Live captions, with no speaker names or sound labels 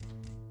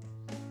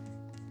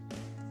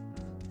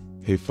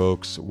Hey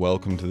folks,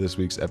 welcome to this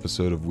week's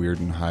episode of Weird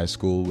in High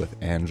School with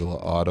Angela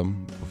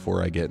Autumn.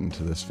 Before I get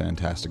into this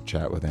fantastic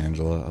chat with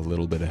Angela, a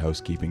little bit of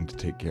housekeeping to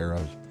take care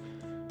of.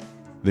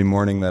 The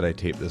morning that I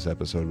taped this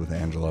episode with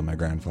Angela, my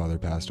grandfather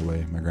passed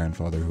away, my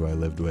grandfather who I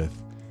lived with,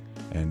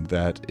 and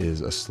that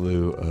is a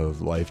slew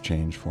of life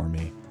change for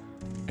me.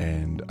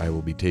 And I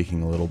will be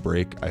taking a little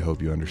break, I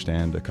hope you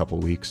understand, a couple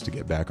weeks to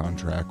get back on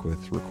track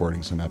with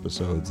recording some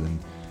episodes and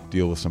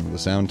deal with some of the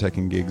sound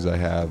teching gigs I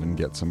have and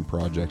get some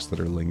projects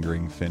that are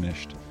lingering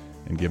finished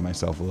and give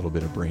myself a little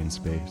bit of brain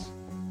space.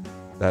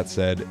 That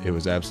said, it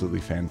was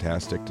absolutely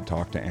fantastic to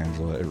talk to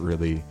Angela. It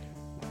really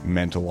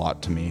meant a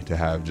lot to me to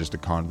have just a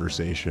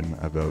conversation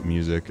about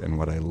music and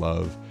what I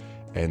love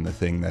and the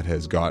thing that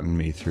has gotten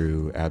me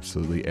through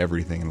absolutely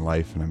everything in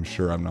life, and I'm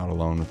sure I'm not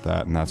alone with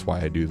that, and that's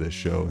why I do this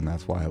show, and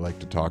that's why I like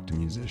to talk to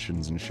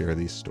musicians and share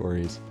these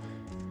stories.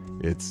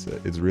 It's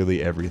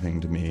really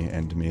everything to me,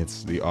 and to me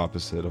it's the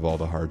opposite of all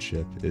the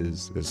hardship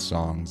is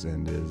songs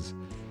and is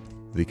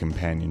the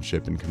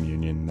companionship and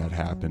communion that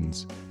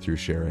happens through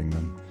sharing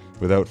them.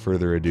 Without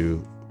further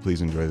ado,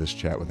 please enjoy this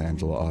chat with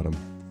Angela Autumn.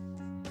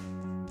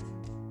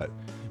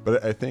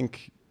 But I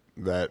think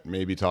that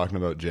maybe talking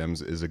about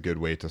Gems is a good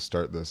way to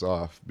start this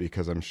off,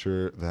 because I'm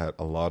sure that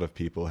a lot of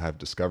people have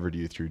discovered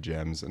you through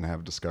Gems and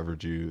have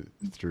discovered you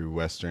through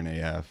Western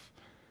AF.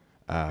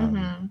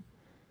 I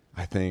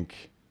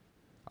think...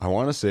 I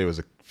want to say it was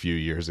a few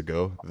years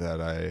ago that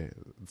I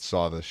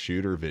saw the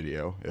Shooter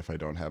video, if I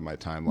don't have my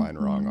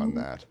timeline wrong on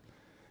that.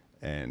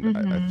 And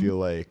I feel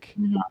like,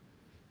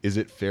 is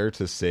it fair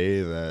to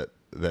say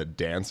that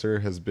Dancer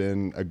has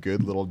been a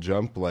good little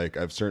jump? Like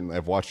I've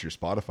watched your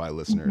Spotify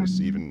listeners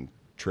even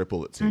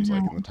triple, it seems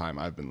like, in the time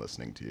I've been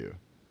listening to you.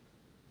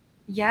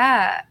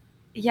 Yeah.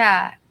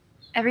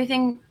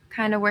 Everything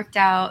kind of worked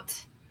out.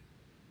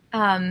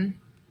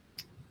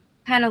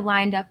 Kind of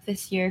lined up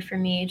this year for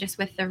me, just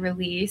with the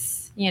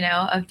release,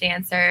 of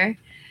Dancer,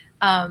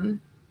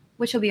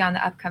 which will be on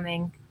the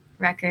upcoming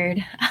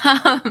record.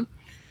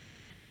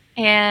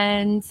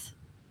 And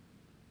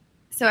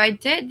so I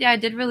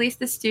did release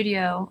the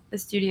studio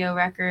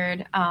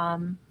record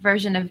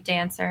version of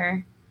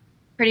Dancer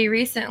pretty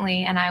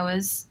recently, and I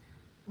was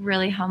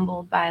really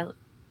humbled by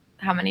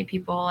how many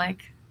people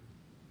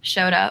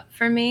showed up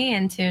for me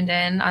and tuned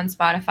in on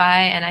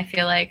Spotify, and I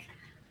feel like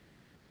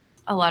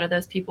a lot of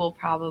those people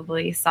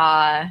probably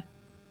saw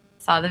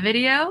the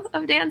video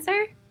of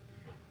Dancer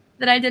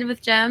that I did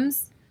with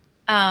Gems.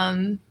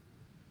 So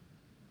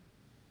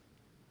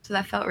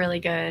that felt really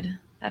good.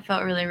 That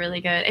felt really,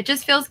 really good. It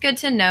just feels good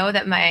to know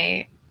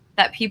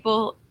that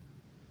people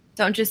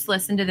don't just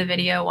listen to the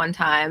video one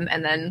time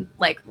and then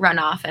run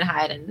off and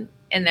hide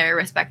in their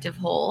respective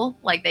hole.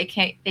 They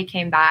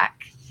came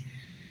back.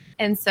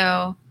 And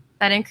so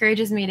that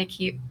encourages me to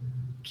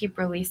keep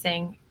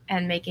releasing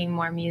and making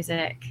more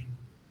music.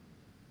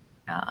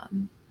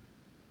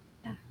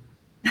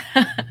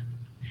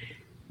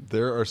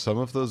 There are some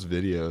of those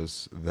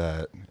videos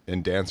that,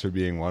 and Dancer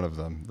being one of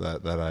them,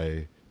 that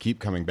I keep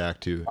coming back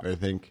to. I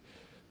think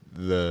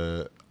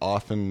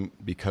often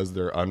because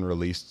they're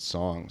unreleased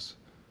songs,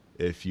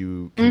 if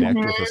you connect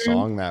with a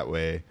song that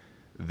way,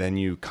 then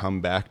you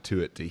come back to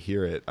it to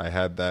hear it. I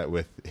had that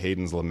with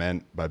Hayden's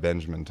Lament by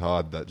Benjamin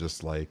Todd that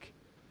just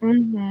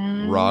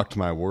rocked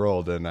my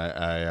world, and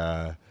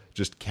I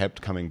just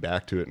kept coming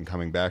back to it. And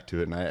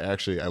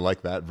I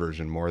like that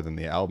version more than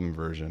the album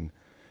version.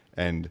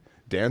 And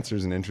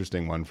Dancer's an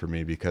interesting one for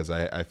me because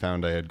I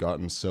found I had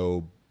gotten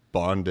so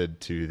bonded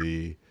to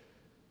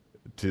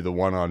the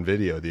one on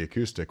video, the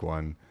acoustic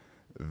one,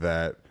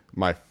 that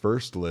my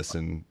first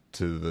listen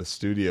to the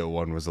studio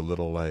one was a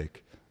little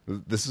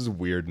this is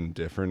weird and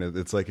different.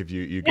 It's like if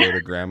you go to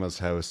grandma's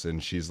house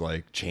and she's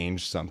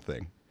changed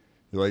something.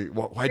 You're like,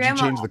 why'd you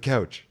change the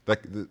couch?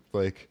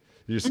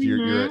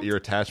 Your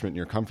attachment and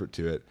your comfort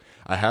to it.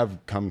 I have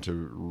come to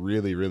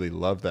really, really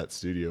love that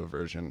studio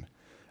version.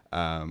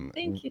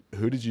 Thank you.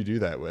 Who did you do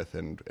that with,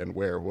 and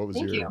where? What was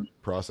your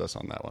process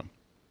on that one?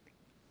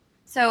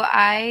 So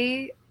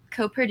I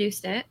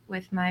co-produced it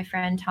with my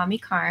friend Tommy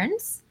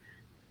Carnes,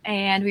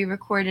 and we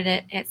recorded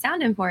it at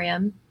Sound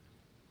Emporium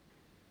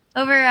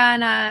over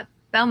on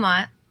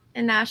Belmont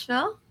in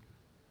Nashville.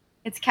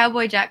 It's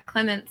Cowboy Jack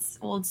Clement's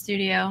old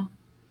studio,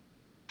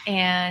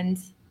 and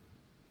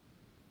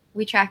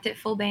we tracked it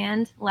full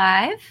band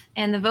live,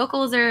 and the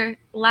vocals are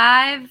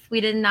live.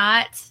 We did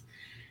not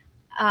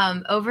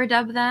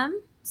overdub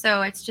them,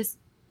 so it's just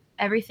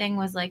everything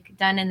was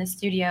done in the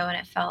studio, and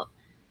it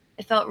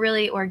felt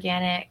really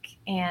organic,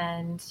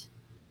 and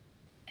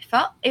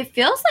it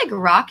feels like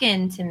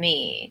rockin' to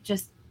me.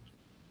 Just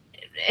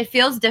it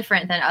feels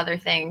different than other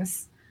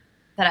things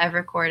that I've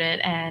recorded,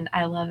 and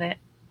I love it.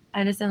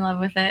 I'm just in love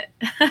with it.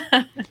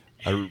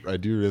 I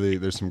do really,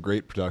 there's some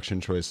great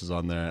production choices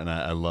on there, and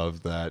I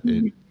love that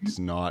it's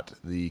not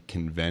the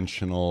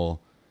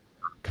conventional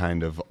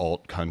kind of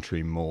alt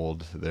country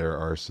mold. There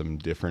are some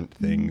different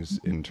things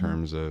in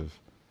terms of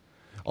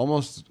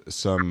almost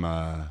some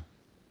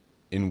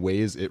in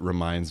ways it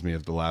reminds me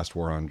of the Last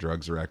War on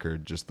Drugs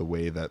record, just the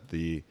way that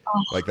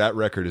Oh. like that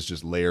record is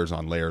just layers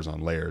on layers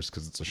on layers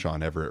because it's a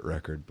Sean Everett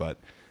record, but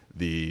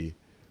the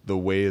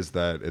ways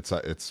that it's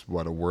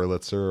what, a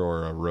Wurlitzer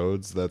or a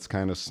Rhodes that's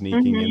kind of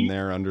sneaking in Hmm.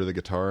 there under the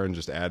guitar and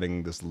just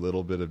adding this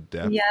little bit of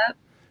depth, Yep.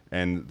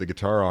 and the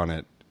guitar on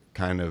it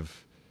kind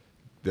of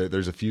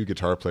there's a few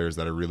guitar players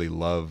that I really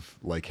love,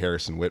 like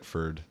Harrison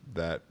Whitford,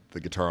 that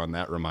the guitar on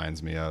that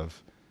reminds me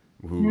of,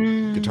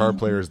 who guitar Mm.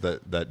 players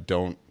that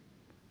don't,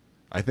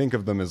 I think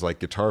of them as like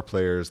guitar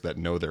players that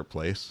know their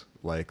place.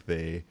 Like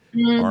they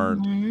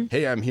aren't, Hmm.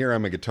 hey, I'm here,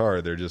 I'm a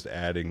guitar. They're just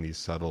adding these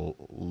subtle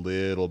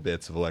little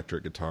bits of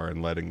electric guitar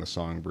and letting the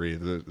song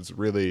breathe. It's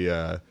really,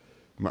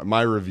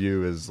 my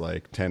review is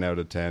like 10 out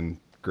of 10.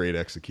 Great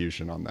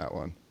execution on that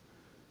one.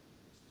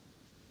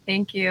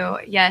 Thank you.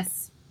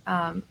 Yes.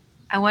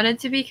 I wanted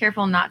to be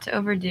careful not to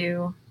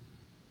overdo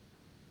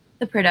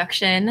the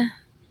production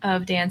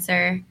of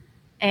Dancer.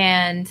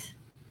 And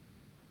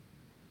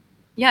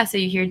yeah, so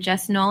you hear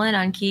Jess Nolan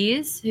on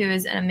keys, who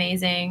is an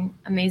amazing,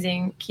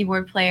 amazing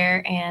keyboard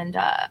player. And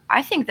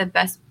I think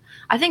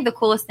the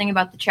coolest thing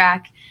about the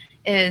track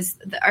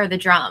are the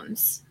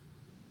drums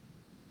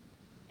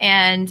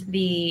and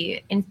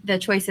the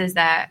choices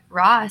that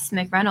Ross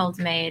McReynolds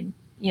made,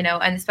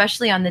 and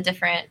especially on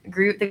the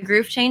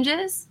groove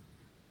changes,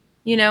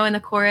 in the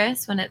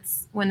chorus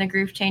when the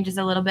groove changes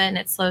a little bit and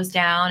it slows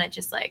down. It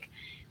just like,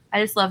 I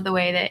just love the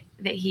way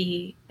that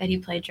he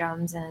played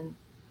drums, and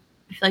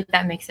I feel like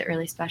that makes it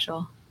really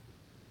special.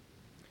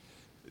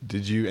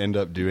 Did you end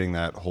up doing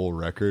that whole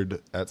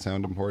record at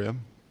Sound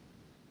Emporium?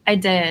 I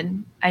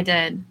did.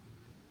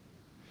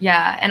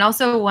 Yeah. And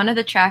also one of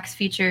the tracks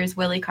features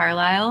Willie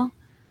Carlisle.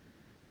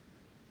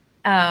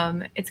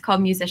 It's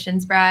called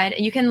Musician's Bride.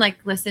 And you can like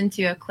listen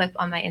to a clip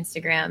on my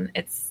Instagram.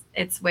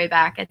 It's way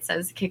back. It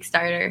says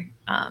Kickstarter.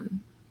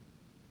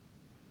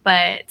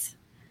 But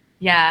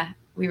yeah,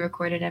 we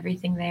recorded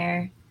everything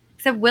there.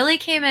 Except Willie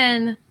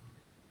came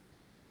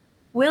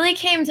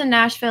to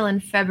Nashville in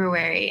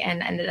February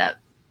and ended up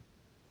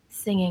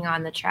singing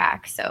on the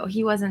track. So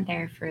he wasn't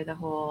there for the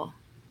whole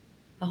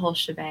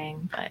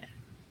shebang, but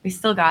we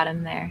still got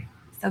him there.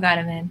 Still got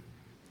him in.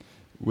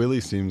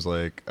 Willie seems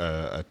like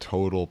a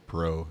total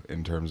pro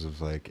in terms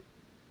of like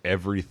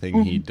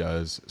everything he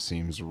does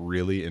seems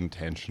really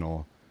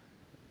intentional,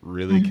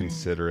 really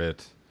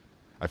considerate.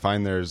 I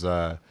find there's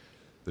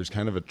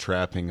kind of a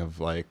trapping of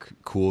like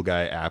cool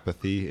guy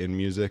apathy in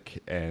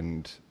music,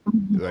 and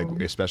like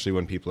especially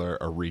when people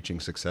are reaching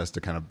success,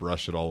 to kind of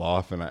brush it all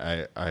off. And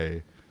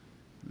I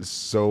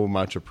so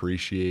much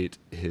appreciate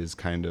his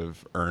kind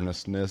of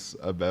earnestness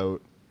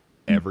about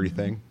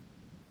everything.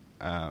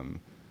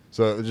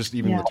 So just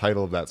even the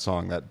title of that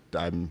song,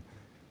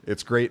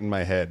 it's great in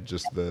my head.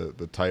 Just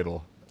the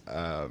title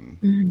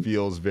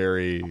feels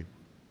very.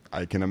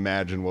 I can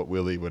imagine what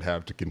Willie would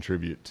have to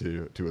contribute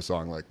to a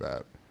song like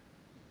that.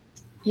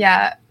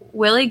 Yeah,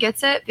 Willie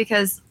gets it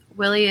because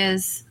Willie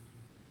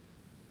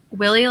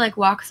like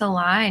walks a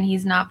line.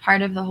 He's not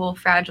part of the whole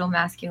fragile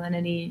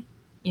masculinity,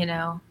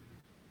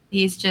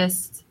 He's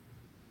just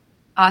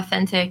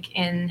authentic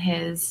in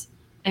his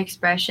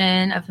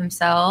expression of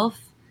himself,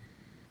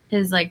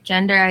 his like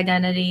gender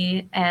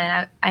identity.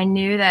 And I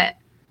knew that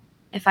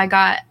if I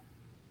got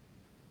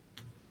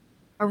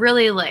a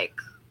really like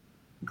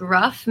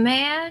gruff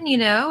man,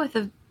 with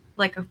an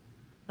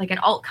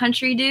alt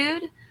country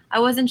dude,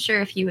 I wasn't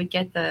sure if he would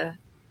get the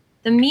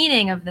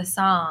meaning of the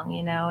song.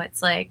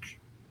 It's like,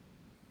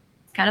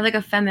 it's kind of like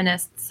a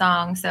feminist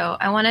song. So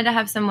I wanted to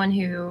have someone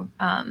who,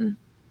 that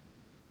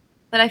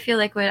I feel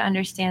like would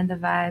understand the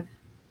vibe.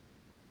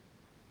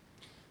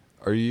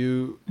 Are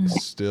you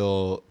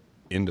still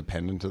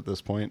independent at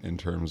this point in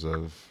terms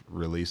of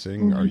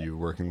releasing? Are you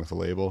working with a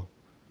label?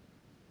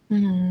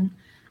 I'm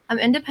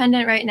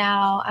independent right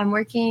now. I'm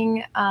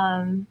working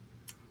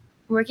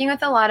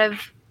with a lot of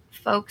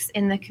folks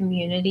in the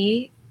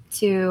community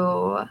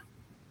who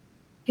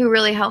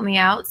really help me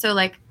out. So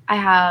like I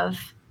have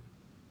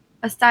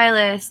a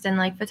stylist and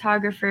like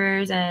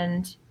photographers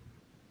and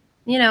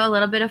a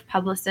little bit of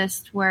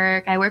publicist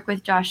work. I work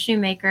with Josh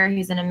Shoemaker,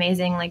 who's an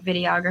amazing like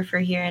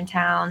videographer here in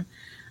town.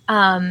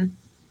 And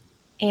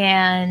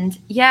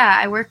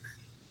yeah,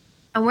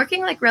 I'm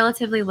working like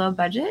relatively low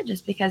budget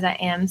just because I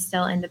am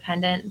still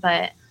independent,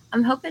 but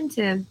I'm hoping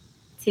to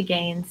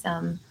gain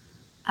some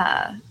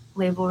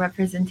label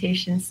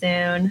representation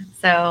soon.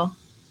 So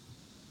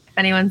if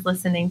anyone's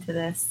listening to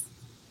this,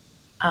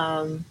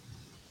 I'm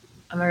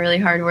a really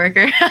hard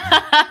worker.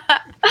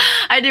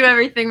 I do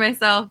everything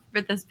myself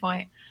at this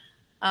point.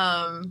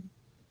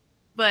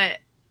 But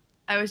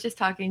I was just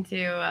talking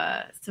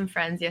to some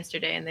friends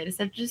yesterday, and they just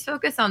said, just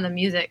focus on the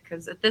music,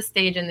 because at this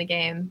stage in the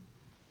game,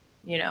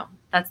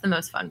 that's the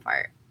most fun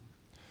part.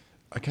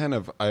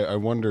 I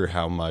wonder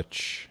how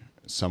much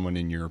someone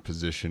in your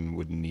position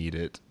would need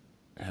it.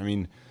 I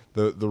mean,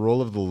 the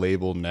role of the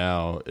label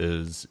now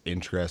is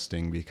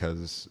interesting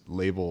because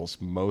labels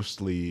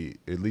mostly,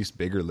 at least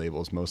bigger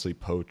labels, mostly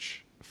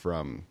poach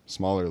from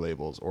smaller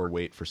labels or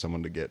wait for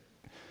someone to get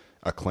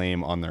a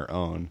claim on their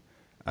own.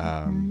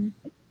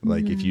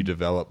 Like if you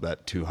develop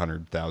that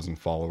 200,000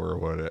 follower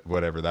or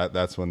whatever,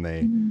 that's when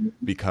they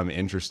become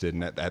interested.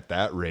 And at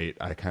that rate,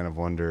 I kind of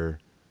wonder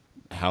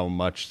how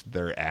much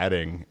they're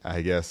adding,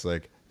 I guess.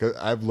 Like, 'cause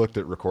I've looked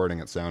at recording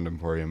at Sound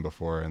Emporium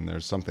before, and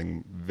there's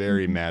something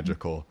very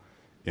magical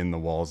in the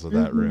walls of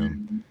that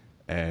room.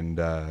 And,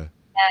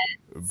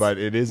 but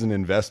it is an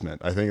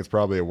investment. I think it's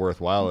probably a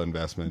worthwhile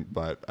investment.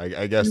 But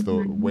I guess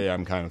the way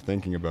I'm kind of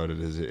thinking about it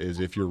is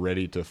if you're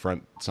ready to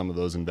front some of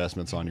those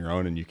investments on your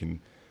own and you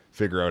can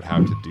figure out how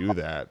to do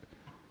that,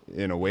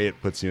 in a way it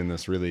puts you in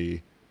this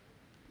really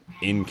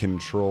in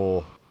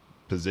control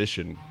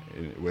position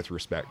with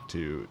respect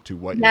to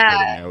what you're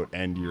putting out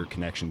and your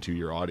connection to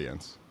your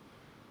audience.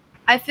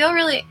 I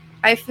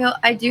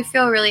do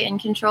feel really in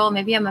control.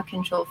 Maybe I'm a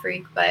control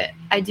freak, but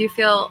I do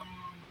feel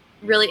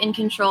really in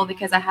control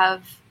because I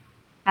have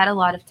had a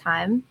lot of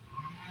time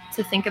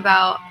to think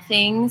about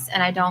things,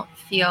 and I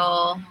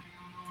feel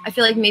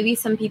like maybe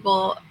some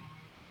people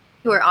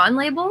who are on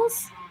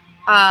labels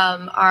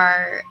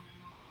are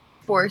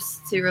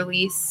forced to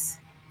release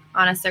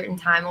on a certain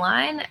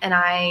timeline, and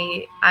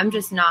I'm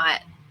just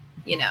not,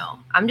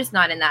 I'm just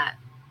not in that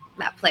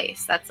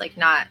place. That's like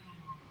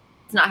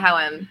it's not how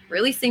I'm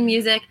releasing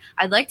music.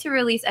 I'd like to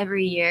release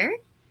every year,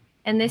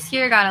 and this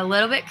year got a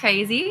little bit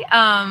crazy.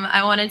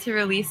 I wanted to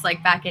release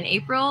like back in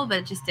April, but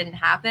it just didn't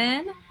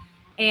happen,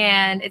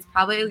 and it's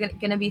probably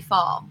going to be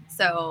fall.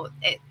 So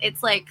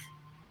it's like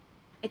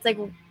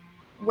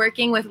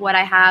working with what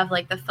I have,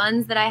 like the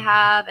funds that I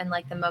have and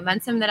like the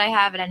momentum that I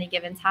have at any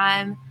given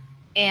time,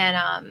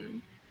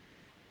 and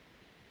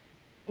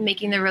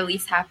making the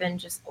release happen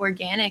just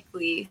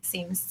organically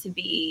seems to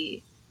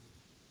be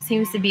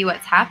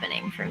what's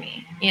happening for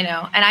me, and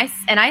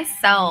I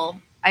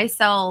sell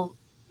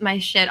my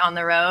shit on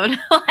the road.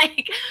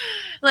 I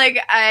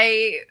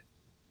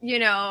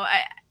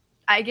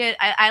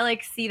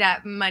like see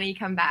that money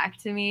come back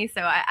to me.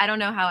 So I don't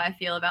know how I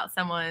feel about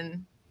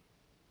someone,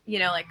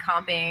 like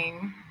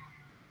comping,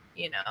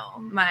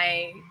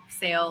 my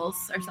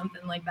sales or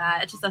something like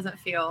that. It just doesn't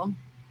feel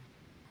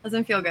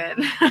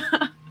good.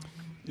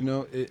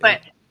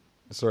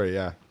 Sorry.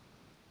 Yeah.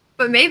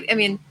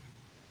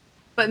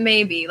 But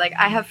maybe like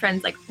I have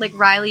friends like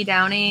Riley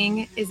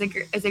Downing is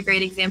a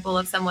great example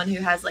of someone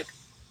who has like,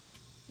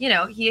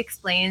 he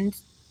explained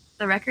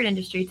the record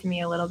industry to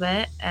me a little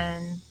bit,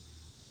 and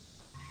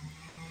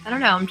I don't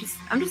know,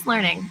 I'm just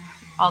learning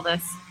all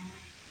this.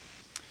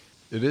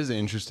 It is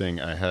interesting.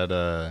 I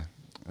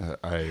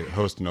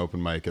host an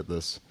open mic at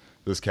this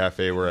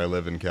cafe where I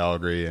live in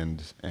Calgary,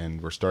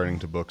 and we're starting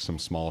to book some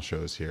small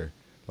shows here.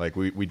 Like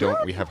we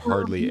have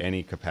hardly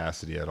any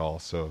capacity at all.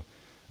 So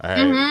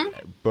I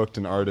booked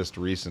an artist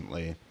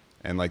recently,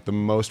 and like the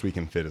most we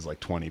can fit is like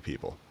 20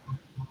 people.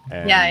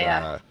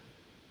 And,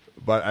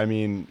 but I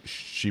mean,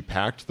 she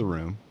packed the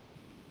room,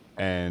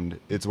 and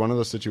it's one of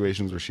those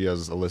situations where she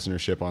has a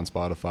listenership on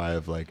Spotify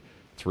of like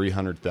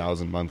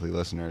 300,000 monthly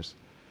listeners.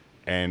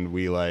 And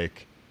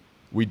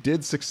we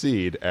did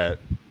succeed at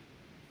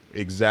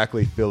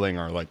exactly filling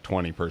our like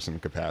 20 person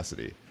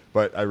capacity.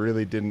 But I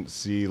really didn't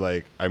see,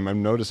 like,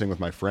 I'm noticing with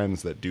my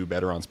friends that do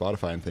better on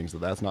Spotify and things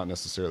that's not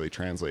necessarily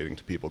translating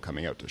to people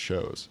coming out to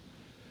shows,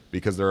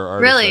 because there are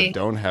artists that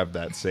don't have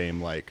that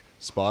same like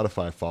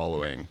Spotify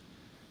following,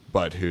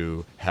 but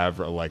who have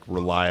a like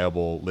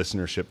reliable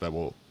listenership that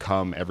will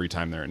come every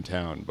time they're in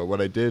town. But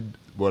what I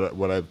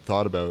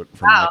thought about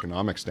from an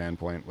economic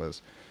standpoint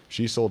was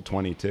she sold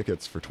 20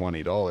 tickets for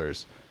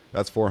 $20.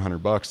 That's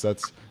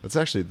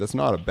 $400. That's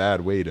not a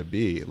bad way to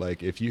be.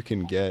 Like if you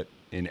can get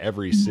in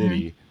every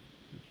city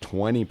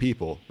 20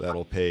 people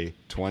that'll pay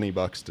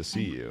 $20 to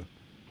see you,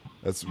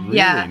 that's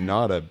really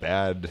not a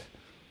bad.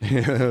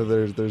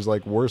 There's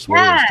like worse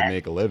ways to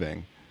make a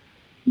living.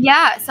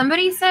 Yeah,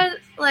 someone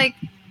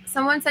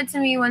said to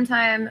me one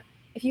time,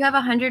 if you have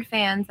 100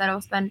 fans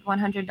that'll spend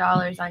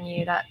 $100 on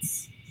you,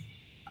 that's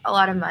a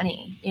lot of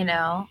money,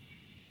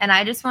 And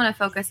I just want to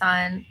focus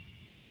on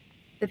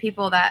the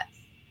people that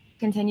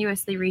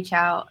continuously reach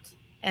out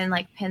and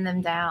like pin them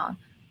down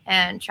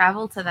and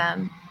travel to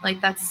them. Like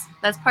that's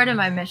part of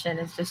my mission,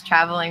 is just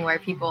traveling where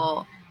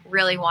people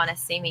really want to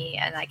see me,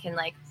 and I can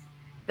like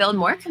build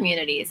more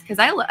communities. Because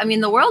I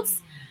mean,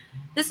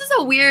 this is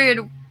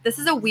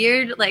a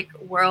weird like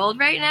world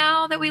right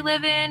now that we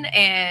live in,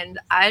 and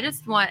I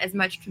just want as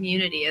much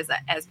community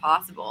as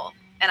possible,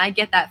 and I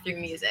get that through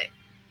music.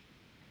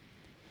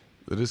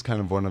 It is kind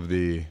of one of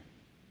the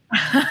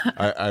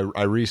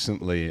I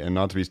recently, and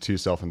not to be too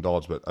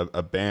self-indulged, but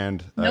a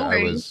band.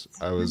 I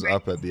was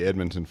up at the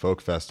Edmonton Folk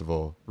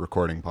Festival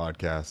recording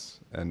podcasts,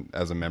 and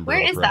as a member.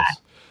 Where is that?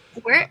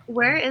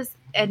 Where is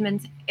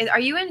Edmonton? Are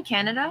you in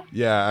Canada?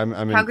 Yeah, I'm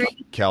Calgary?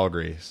 In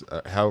Calgary.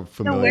 How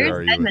familiar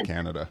are you with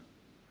Canada?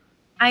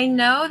 I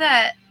know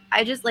that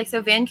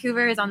so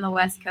Vancouver is on the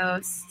West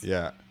Coast.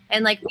 Yeah.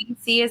 And like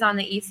BC is on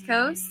the East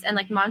Coast, and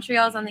like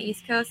Montreal is on the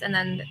East Coast, and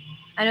then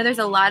I know there's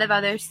a lot of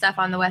other stuff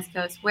on the West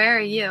Coast. Where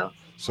are you?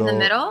 So in the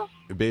middle?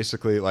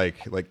 Basically,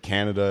 like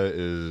Canada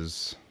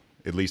is,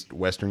 at least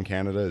Western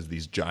Canada, is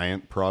these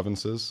giant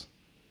provinces.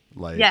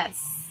 Like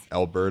yes.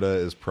 Alberta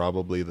is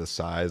probably the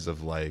size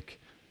of like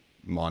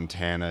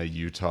Montana,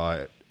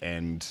 Utah,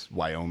 and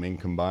Wyoming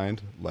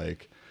combined.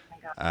 Like, Oh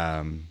my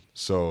God.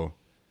 so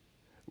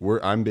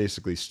I'm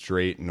basically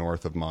straight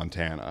north of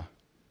Montana,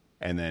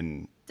 and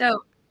then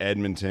So,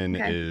 Edmonton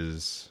okay.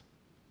 is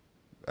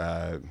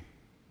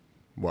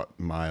what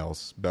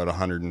miles? About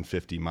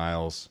 150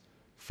 miles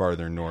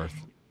farther north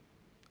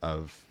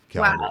of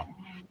Wow. Calgary.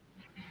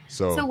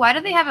 So So, why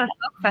do they have a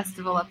folk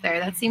festival up there?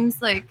 That seems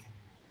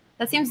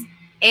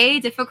A,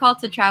 difficult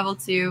to travel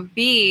to,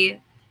 B,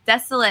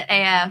 desolate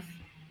AF.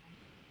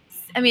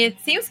 I mean, it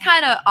seems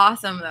kind of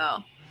awesome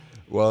though.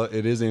 well,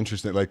 it is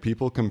interesting. Like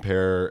people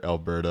compare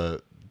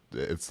Alberta,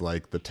 it's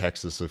like the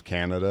Texas of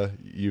Canada,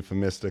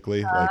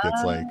 euphemistically. Like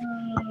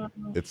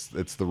it's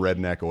the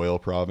redneck oil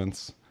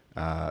province.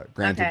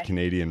 Granted, Okay.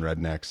 Canadian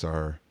rednecks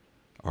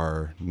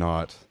are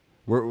not.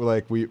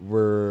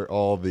 We're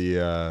all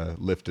the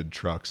lifted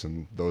trucks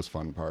and those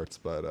fun parts,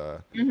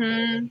 Hmm.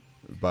 I'm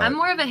but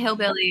more of a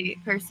hillbilly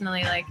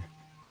personally. Like,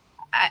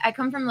 I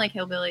come from like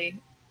hillbilly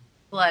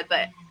blood,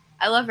 but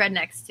I love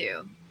rednecks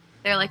too.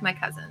 They're like my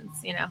cousins,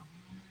 you know.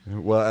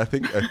 well, I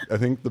think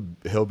the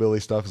hillbilly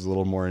stuff is a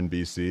little more in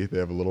BC. They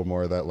have a little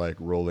more of that like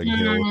rolling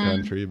hill Mm-hmm.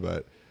 country,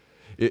 but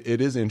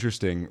it is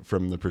interesting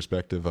from the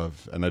perspective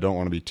of, and I don't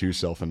want to be too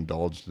self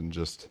indulged and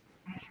just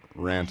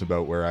rant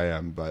about where I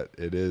am, but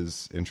it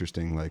is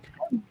interesting. Like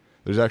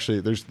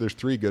there's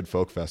three good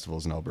folk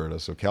festivals in Alberta.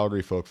 So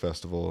Calgary Folk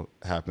Festival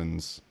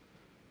happens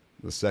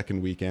the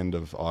second weekend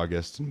of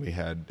August, and we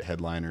had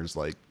headliners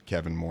like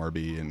Kevin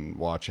Morby and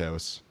Watch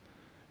House.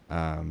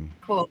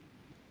 Cool.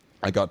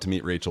 I got to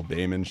meet Rachel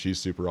Bayman. She's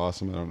super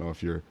awesome. I don't know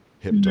if you're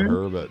hip to Hmm.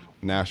 her, but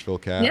Nashville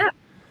cat. Yeah.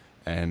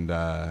 And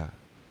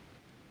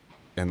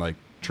like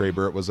Trey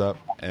Burt was up,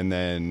 and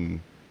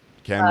then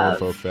Canmore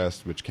Folk Love.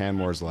 Fest, which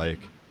Canmore's like,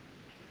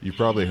 you've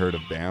probably heard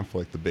of Banff,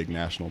 like the big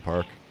national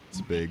park.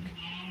 It's big.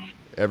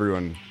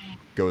 Everyone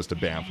goes to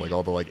Banff, like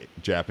all the like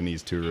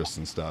Japanese tourists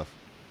and stuff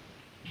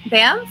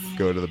Banff?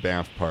 go to the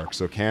Banff Park.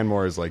 So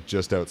Canmore is like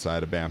just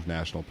outside of Banff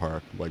National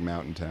Park, like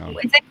mountain town.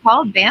 Is it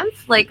called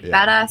Banff? Like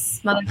Yeah.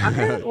 badass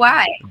motherfucker?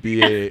 Why?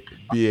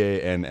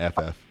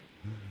 BANFF.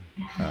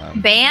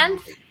 Band?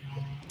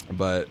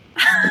 But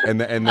and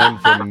then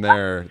from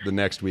there, the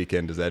next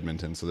weekend is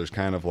Edmonton. So there's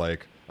kind of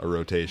like a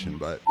rotation.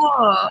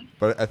 Oh,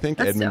 But I think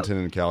that's dope. Edmonton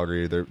and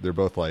Calgary, they're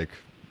both like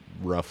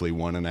roughly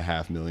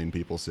 1.5 million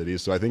people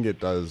cities. So I think it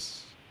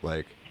does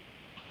like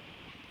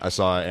I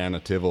saw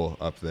Anna Tivil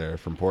up there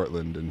from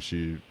Portland, and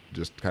she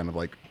just kind of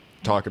like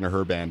talking to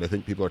her band. I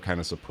think people are kind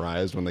of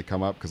surprised when they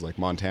come up because like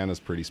Montana's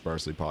pretty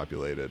sparsely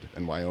populated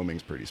and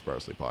Wyoming's pretty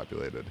sparsely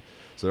populated.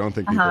 So I don't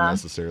think people Uh-huh.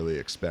 necessarily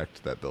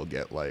expect that they'll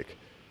get like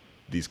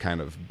these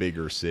kind of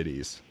bigger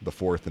cities, the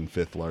fourth and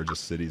fifth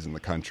largest cities in the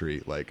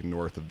country, like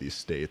north of these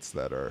states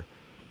that are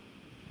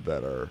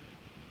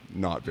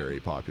not very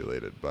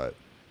populated. But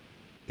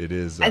it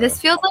is. This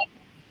feels like,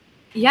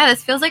 yeah,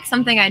 this feels like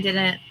something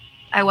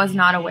I was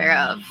not aware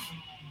of.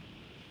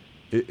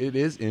 It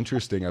is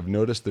interesting. I've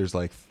noticed there's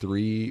like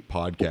 3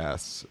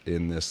 podcasts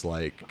in this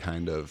like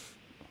kind of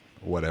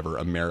whatever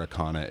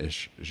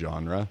Americana-ish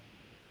genre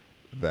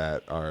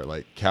that are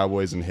like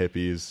cowboys and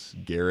hippies.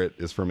 Garrett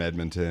is from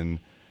Edmonton,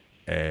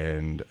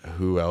 and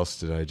who else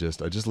did I just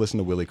listened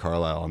to Willie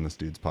Carlisle on this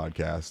dude's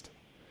podcast,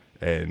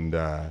 and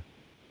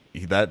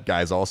that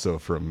guy's also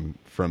from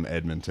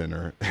Edmonton,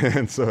 or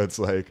and so it's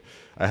like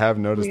I have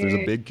noticed there's a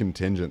Weird. big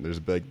contingent,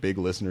 there's big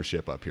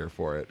listenership up here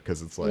for it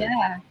because it's like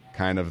Yeah.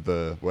 kind of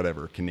the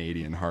whatever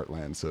Canadian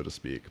heartland, so to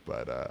speak.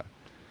 But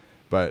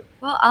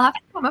Well, I'll have to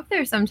come up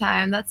there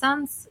sometime. That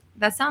sounds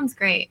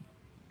great.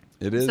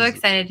 it I'm so is.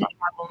 excited to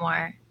travel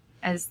more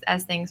as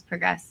things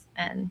progress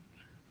and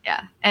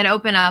yeah, and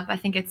open up. I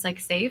think it's like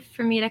safe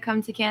for me to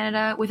come to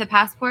Canada with a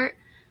passport,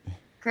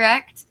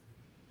 correct?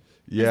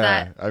 Is Yeah,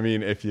 that I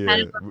mean, if kind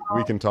of you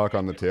we can talk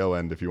on the tail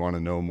end if you want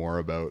to know more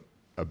about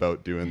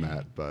doing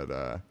that.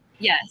 But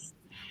yes.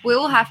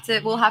 We'll have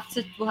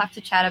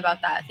to chat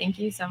about that. Thank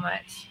you so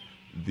much.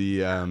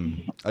 the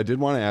I did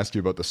want to ask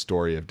you about the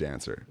story of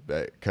Dancer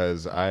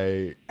because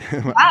I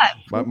Yeah,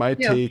 my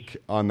please do. take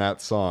on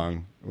that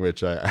song,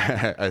 which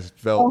I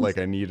felt like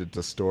I needed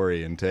to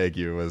story and tag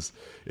you, was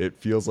it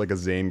feels like a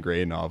Zane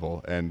Grey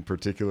novel, and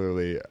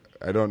particularly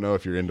I don't know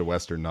if you're into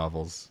Western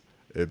novels.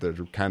 They're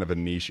kind of a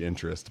niche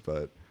interest,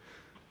 but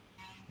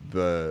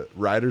the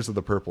Riders of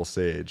the Purple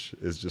Sage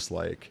is just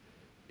like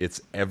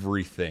it's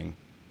everything.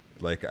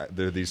 Like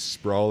there are these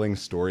sprawling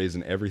stories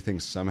and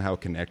everything's somehow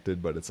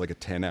connected, but it's like a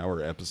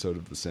 10-hour episode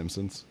of The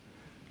Simpsons.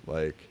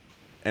 Like,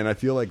 and I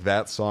feel like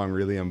that song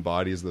really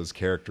embodies those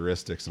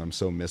characteristics, and I'm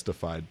so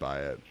mystified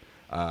by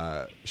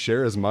it.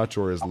 Share as much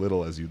or as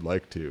little as you'd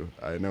like to.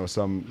 I know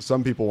some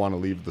people want to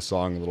leave the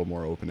song a little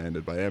more open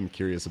ended, but I am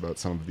curious about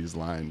some of these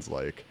lines,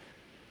 like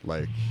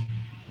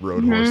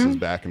rode horses Mm-hmm.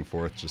 back and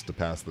forth just to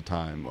pass the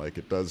time. Like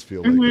it does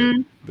feel like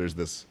Mm-hmm. there's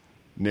this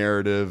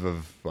narrative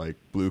of like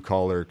blue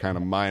collar kind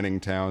of mining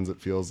towns. It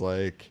feels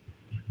like,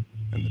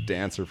 and the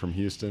dancer from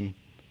Houston.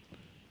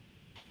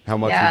 How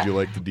much would Yeah. you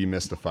like to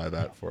demystify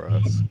that for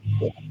us?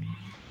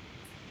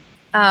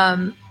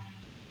 Um,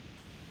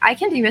 I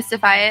can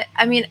demystify it.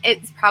 I mean,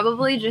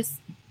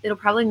 it'll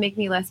probably make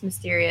me less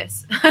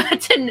mysterious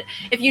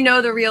if you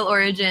know the real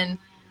origin.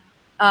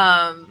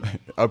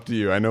 Up to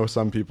you. I know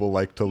some people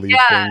like to leave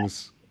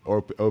things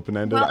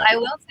open-ended. Well,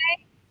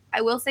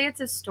 I will say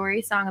it's a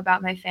story song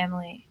about my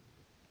family.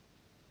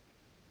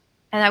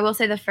 And I will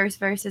say the first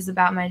verse is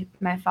about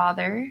my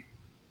father,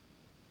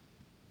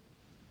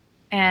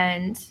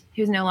 and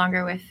who's no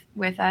longer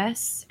with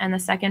us. And the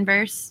second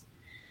verse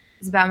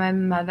is about my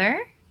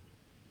mother.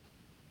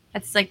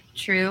 That's like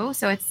true.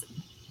 So it's,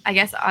 I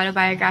guess,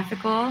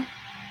 autobiographical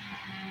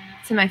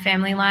to my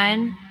family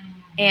line.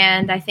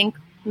 And I think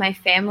my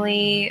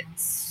family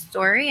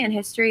story and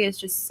history is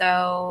just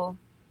so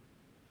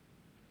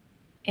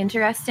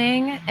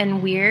interesting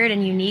and weird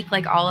and unique.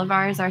 Like all of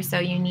ours are so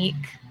unique.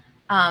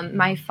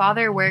 My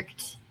father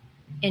worked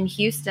in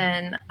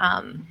Houston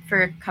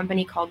for a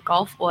company called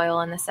Gulf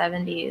Oil in the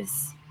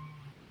 70s.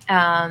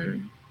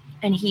 And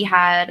he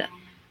had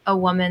a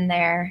woman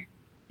there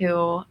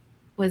who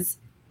was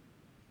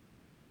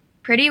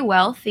pretty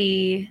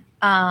wealthy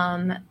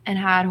and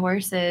had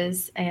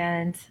horses.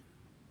 And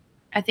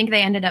I think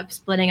they ended up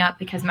splitting up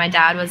because my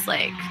dad was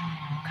like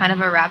kind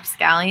of a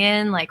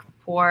rapscallion, like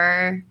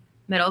poor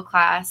middle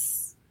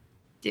class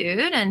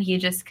dude. And he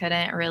just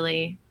couldn't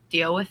really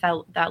deal with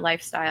that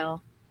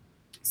lifestyle.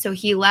 So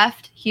he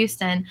left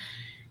Houston,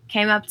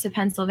 came up to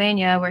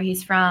Pennsylvania, where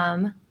he's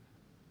from,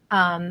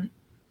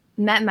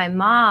 met my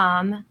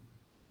mom,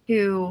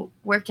 who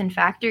worked in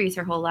factories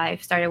her whole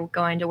life, started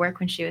going to work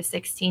when she was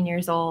 16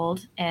 years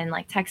old in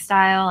like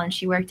textile, and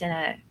she worked in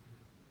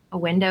a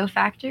window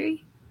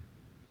factory,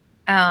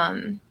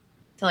 to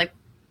like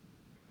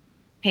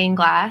pane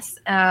glass,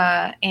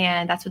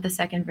 and that's what the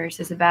second verse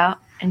is about.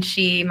 And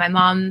my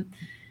mom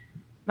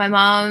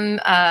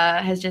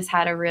has just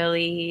had a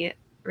really,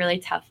 really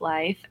tough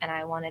life, and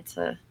I wanted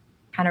to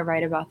kind of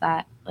write about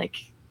that. Like,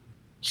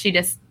 she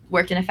just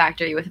worked in a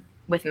factory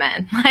with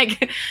men,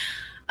 like,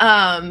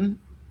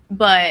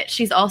 but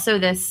she's also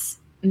this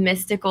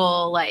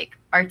mystical, like,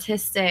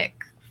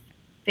 artistic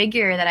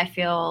figure that I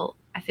feel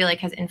like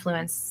has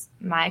influenced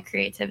my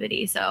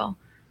creativity. So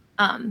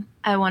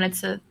I wanted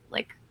to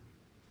like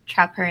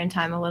trap her in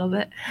time a little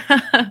bit.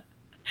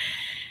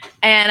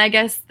 And I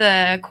guess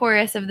the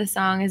chorus of the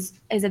song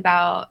is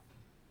about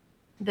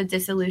the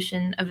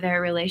dissolution of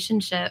their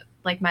relationship.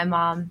 Like my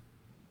mom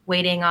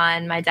waiting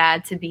on my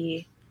dad to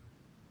be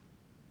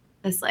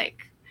this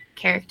like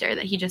character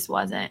that he just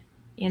wasn't,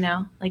 you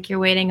know, like you're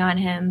waiting on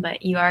him,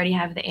 but you already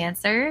have the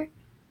answer.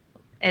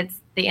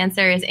 The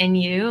answer is in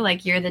you.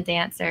 Like you're the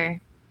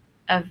dancer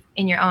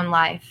in your own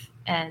life,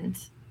 and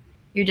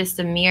you're just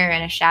a mirror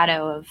and a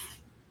shadow of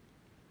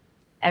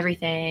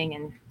everything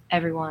and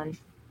everyone.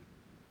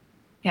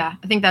 Yeah,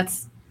 I think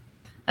that's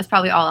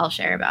probably all I'll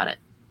share about it.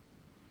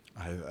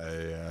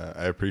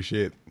 I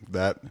appreciate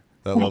that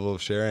level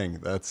of sharing.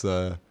 That's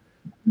I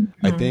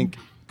think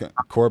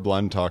Corb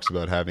Lund talks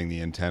about having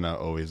the antenna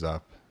always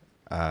up,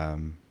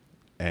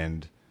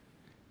 and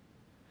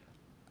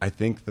I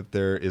think that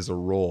there is a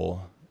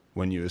role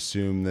when you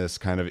assume this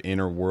kind of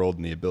inner world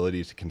and the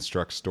ability to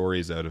construct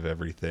stories out of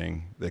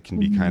everything that can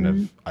be kind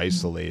of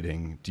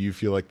isolating. Do you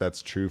feel like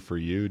that's true for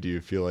you? Do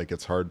you feel like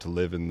it's hard to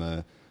live in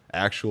the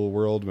actual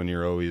world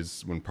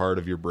when part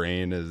of your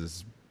brain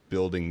is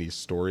building these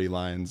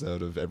storylines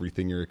out of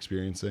everything you're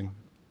experiencing?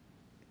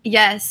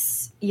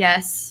 Yes.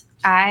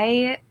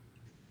 I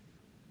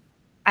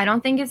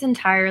don't think it's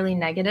entirely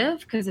negative,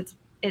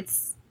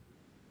 because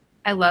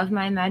I love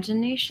my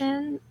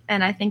imagination,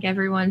 and I think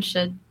everyone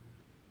should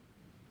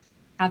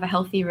have a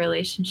healthy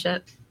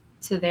relationship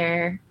to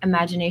their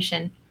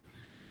imagination.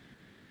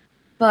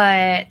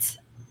 But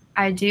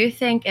I do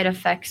think it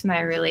affects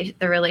the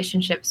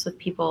relationships with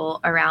people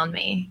around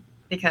me,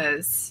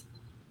 because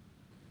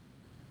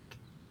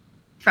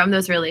from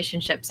those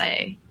relationships,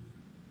 I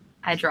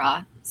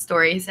draw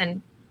stories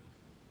and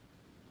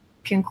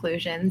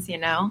conclusions, you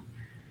know?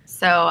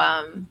 So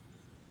I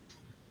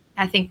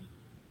think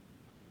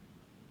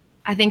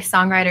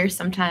songwriters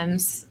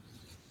sometimes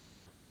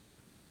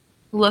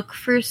look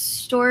for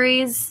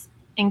stories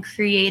in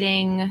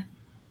creating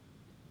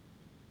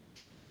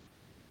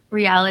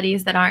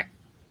realities that aren't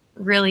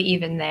really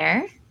even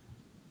there,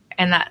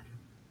 and that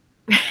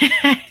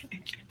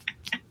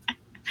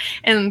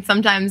and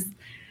sometimes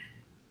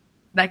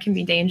that can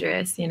be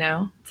dangerous, you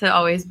know, to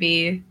always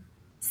be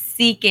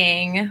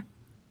seeking,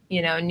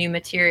 you know, new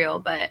material.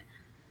 But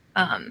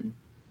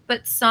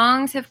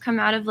songs have come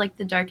out of like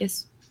the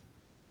darkest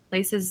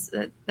places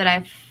that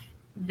I've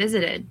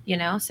visited, you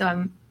know,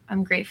 so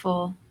I'm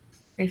grateful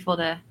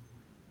to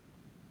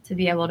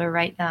be able to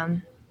write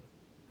them.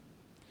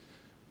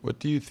 What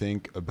do you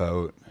think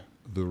about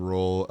the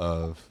role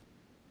of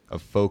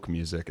folk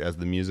music as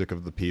the music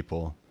of the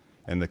people,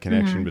 and the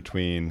connection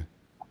between,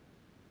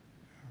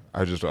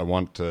 I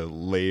want to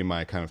lay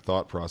my kind of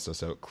thought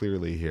process out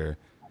clearly here.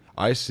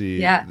 I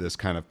see this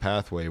kind of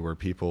pathway where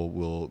people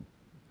will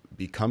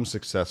become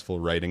successful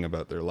writing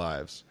about their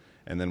lives.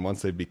 And then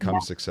once they become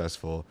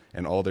successful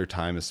and all their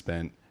time is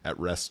spent at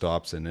rest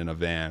stops and in a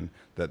van,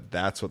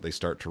 that's what they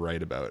start to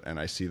write about. And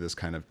I see this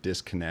kind of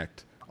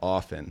disconnect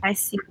often I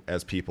see.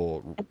 as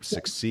people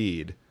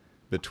succeed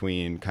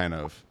between kind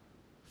of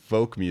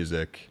folk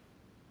music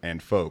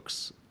and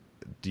folks.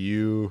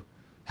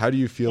 How do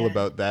you feel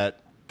about that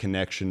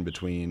connection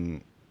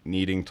between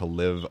needing to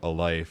live a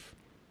life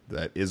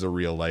that is a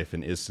real life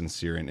and is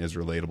sincere and is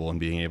relatable, and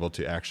being able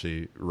to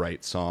actually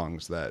write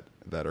songs that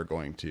are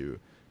going to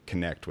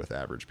connect with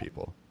average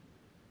people?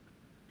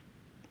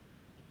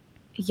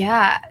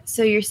 Yeah.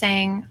 So you're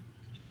saying,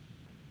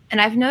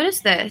 and I've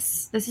noticed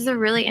this is a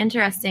really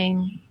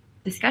interesting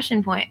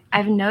discussion point.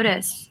 I've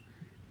noticed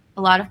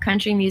a lot of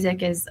country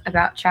music is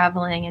about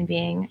traveling and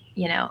being,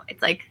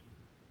 it's like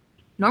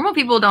normal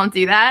people don't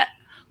do that.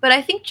 But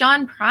I think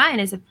John Prine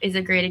is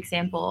a great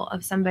example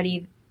of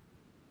someone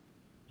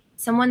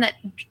that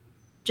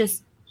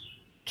just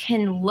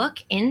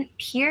can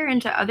peer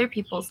into other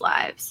people's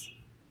lives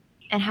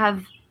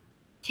and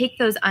take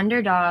those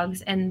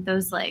underdogs and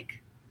those like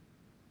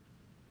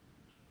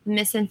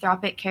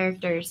misanthropic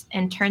characters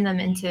and turn them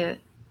into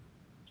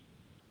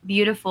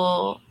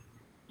beautiful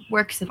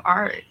works of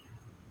art.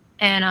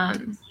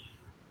 And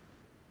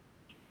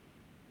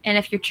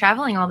if you're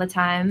traveling all the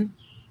time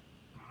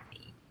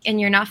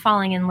and you're not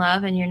falling in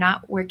love and you're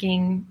not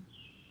working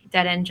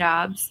dead-end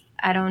jobs,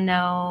 I don't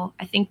know.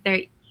 I think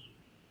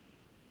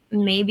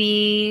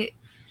maybe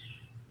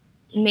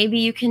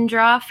you can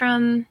draw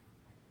from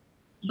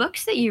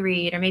books that you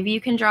read, or maybe you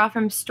can draw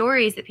from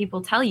stories that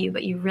people tell you,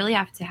 but you really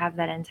have to have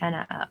that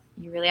antenna up.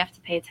 You really have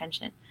to pay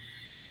attention.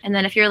 And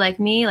then if you're like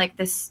me, like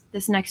this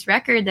next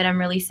record that I'm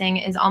releasing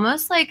is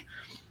almost like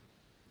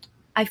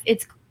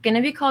it's going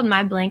to be called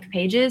My Blank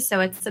Pages. So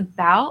it's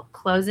about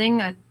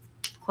closing a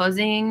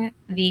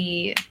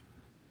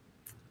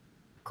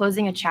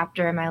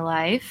chapter in my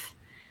life,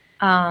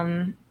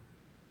 and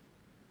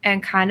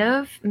kind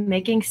of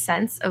making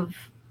sense of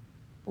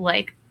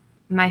like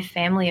my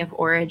family of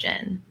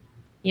origin,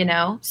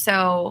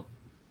 So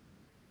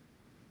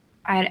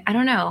I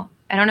don't know.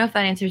 I don't know if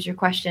that answers your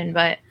question,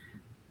 but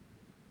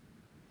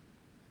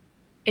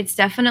it's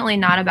definitely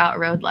not about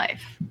road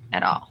life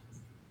at all.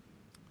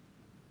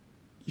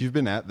 You've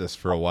been at this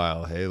for a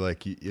while, hey?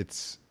 Like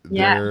it's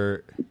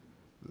there.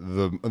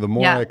 The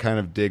more I kind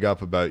of dig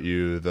up about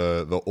you,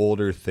 the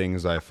older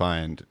things I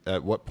find.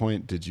 At what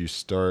point did you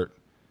start?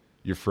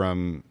 You're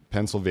from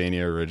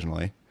Pennsylvania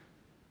originally.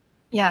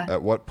 Yeah.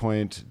 At what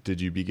point did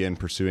you begin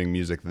pursuing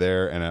music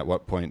there? And at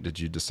what point did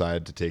you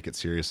decide to take it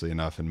seriously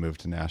enough and move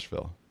to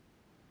Nashville?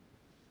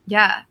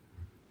 Yeah.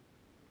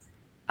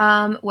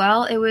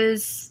 Well, it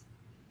was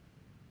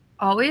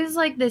always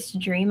like this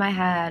dream I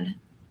had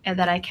and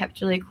that I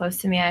kept really close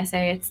to me. I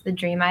say it's the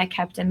dream I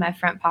kept in my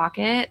front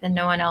pocket that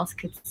no one else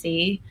could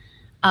see.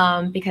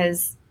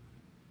 Because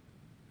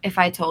if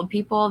I told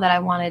people that I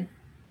wanted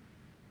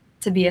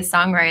to be a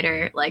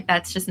songwriter, like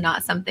that's just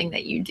not something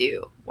that you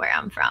do where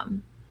I'm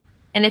from.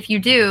 And if you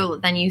do,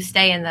 then you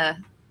stay in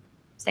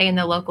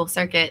the local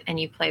circuit and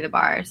you play the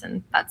bars,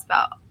 and that's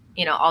about,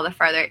 all the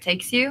farther it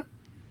takes you.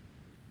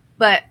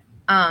 But,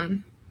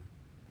 to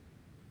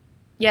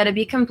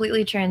be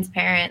completely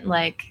transparent,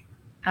 like,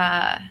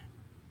 I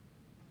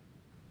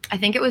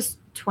think it was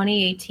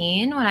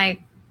 2018 when I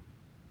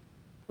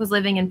was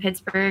living in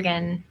Pittsburgh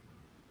and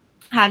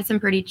had some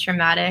pretty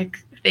traumatic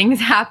things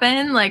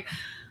happen. Like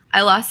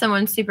I lost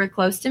someone super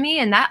close to me,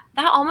 and that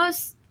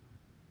almost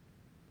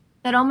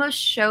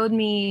showed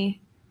me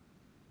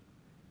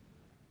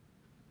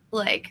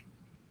like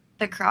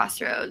the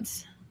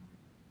crossroads.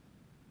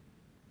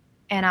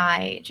 And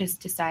I just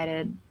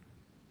decided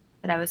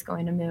that I was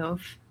going to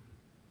move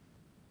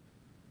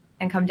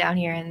and come down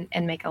here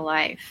and make a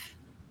life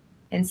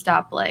and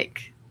stop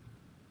like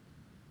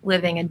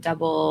living a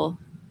double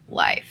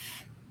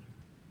life,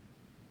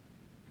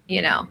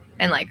 and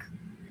like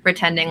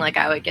pretending like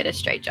I would get a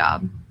straight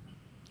job.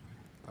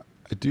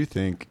 I do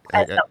think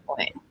at some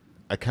point.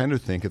 I kind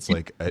of think it's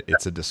like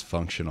it's a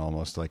dysfunction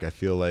almost. Like I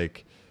feel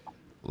like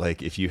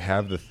if you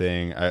have the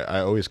thing, I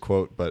always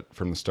quote, but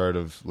from the start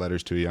of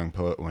Letters to a Young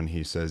Poet, when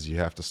he says you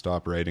have to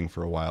stop writing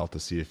for a while to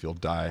see if you'll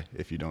die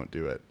if you don't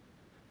do it.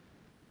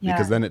 Yeah.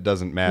 Because then it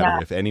doesn't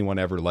matter if anyone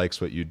ever likes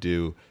what you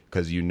do,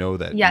 because you know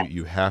that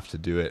you have to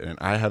do it. And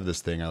I have this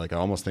thing, I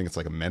almost think it's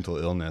like a mental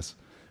illness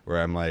where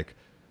I'm like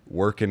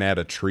working at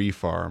a tree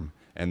farm,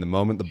 and the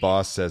moment the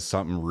boss says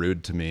something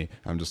rude to me,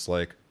 I'm just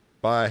like,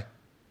 bye,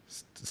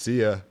 see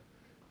ya.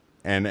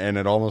 And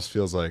it almost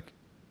feels like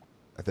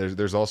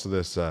there's also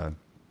this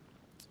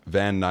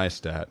Van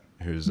Neistat,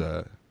 who's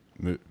a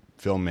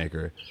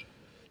filmmaker.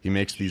 He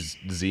makes these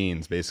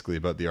zines basically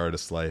about the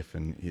artist's life,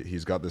 and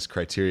he's got this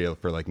criteria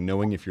for like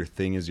knowing if your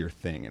thing is your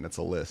thing, and it's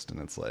a list,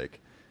 and it's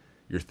like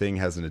your thing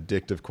has an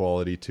addictive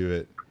quality to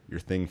it, your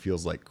thing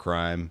feels like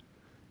crime,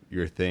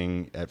 your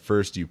thing at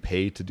first you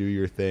pay to do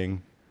your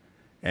thing,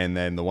 and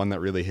then the one that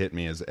really hit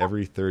me is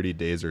every 30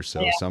 days or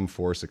so some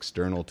force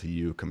external to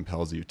you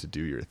compels you to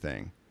do your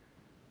thing.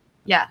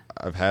 Yeah.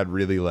 I've had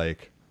really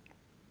like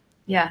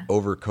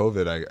over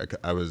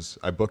COVID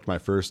I booked my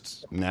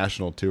first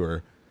national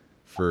tour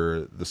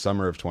for the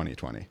summer of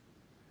 2020,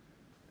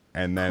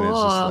 and then it's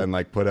just, Cool. and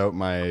like put out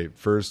my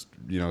first,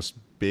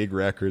 big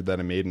record that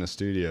I made in a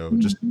studio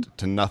just Mhm.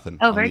 to nothing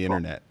Oh, on very the cool.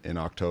 internet in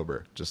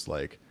October. Just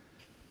like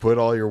put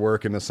all your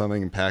work into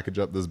something and package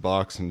up this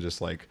box and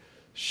just like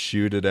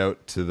shoot it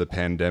out to the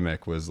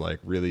pandemic was like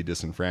really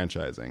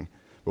disenfranchising.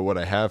 But what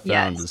I have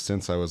found is Yes.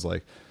 since I was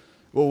like,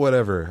 well,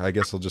 whatever, I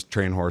guess I'll just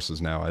train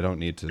horses now. I don't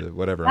need to,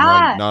 whatever. I'm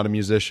Ah, not a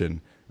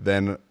musician.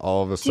 Then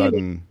all of a dude.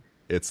 sudden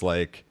it's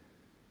like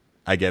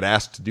I get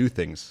asked to do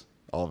things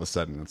all of a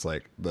sudden. It's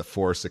like the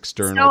force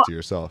external So to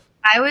yourself.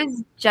 I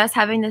was just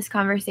having this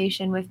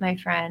conversation with my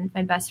friend,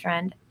 my best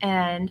friend,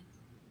 and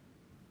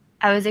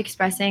I was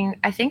expressing,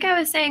 I think I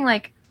was saying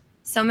like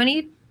so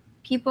many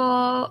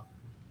people,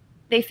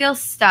 they feel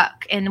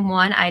stuck in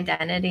one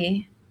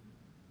identity.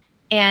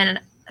 And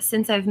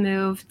since I've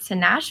moved to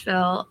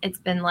Nashville, it's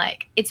been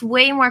like, it's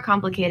way more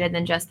complicated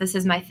than just this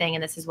is my thing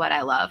and this is what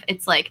I love.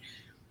 It's like,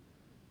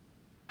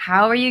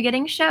 how are you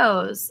getting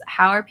shows?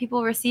 How are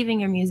people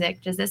receiving your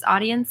music? Does this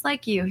audience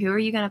like you? Who are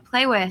you going to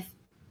play with?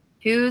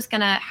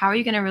 How are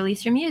you going to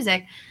release your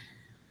music?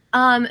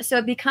 So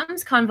it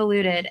becomes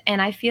convoluted.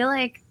 And I feel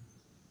like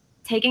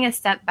taking a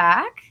step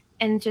back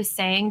and just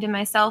saying to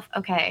myself,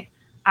 okay,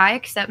 I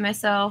accept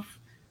myself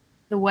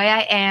the way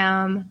I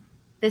am.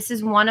 This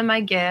is one of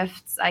my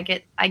gifts. I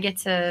get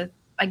to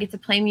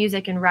play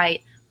music and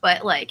write,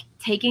 but like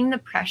taking the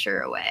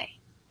pressure away.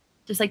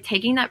 Just like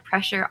taking that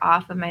pressure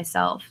off of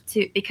myself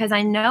to because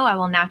I know I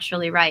will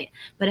naturally write.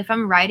 But if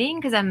I'm writing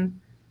because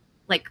I'm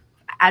like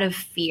out of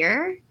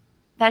fear,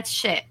 that's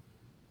shit.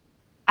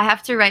 I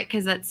have to write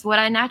because that's what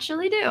I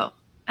naturally do.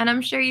 And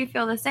I'm sure you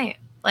feel the same.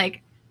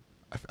 Like,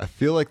 I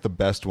feel like the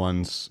best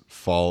ones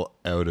fall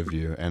out of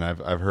you, and I've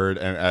heard,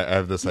 and I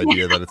have this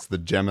idea that it's the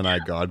Gemini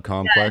God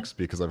complex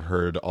because I've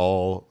heard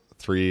all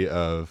three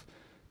of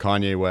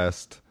Kanye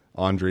West,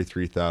 Andre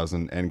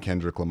 3000, and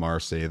Kendrick Lamar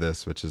say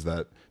this, which is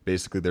that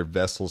basically they're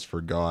vessels for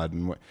God,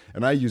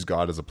 and I use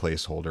God as a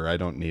placeholder. I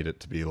don't need it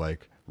to be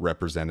like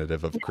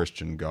representative of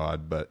Christian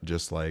God, but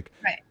just like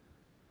right.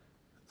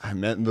 I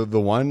meant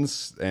the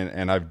ones,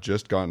 and I've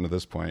just gotten to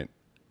this point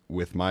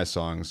with my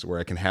songs where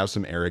I can have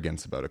some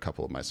arrogance about a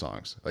couple of my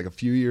songs. Like a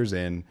few years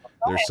in,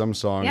 there's some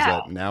songs Yeah.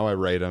 that now I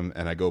write them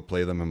and I go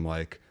play them. I'm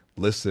like,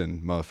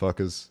 listen,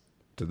 motherfuckers,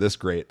 to this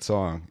great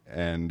song,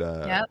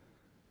 Yep.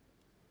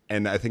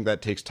 and I think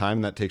that takes time,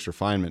 that takes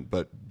refinement.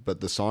 But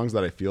the songs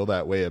that I feel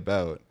that way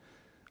about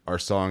are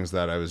songs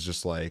that I was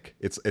just like,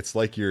 it's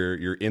like you're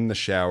in the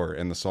shower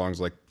and the song's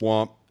like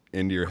whomp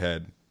into your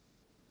head.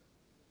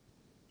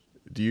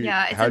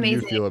 Yeah. It's How do you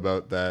amazing. feel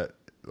about that?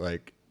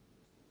 Like,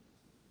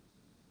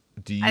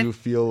 do I, you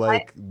feel I,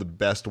 like the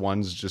best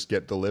ones just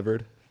get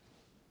delivered?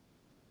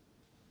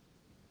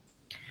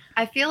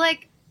 I feel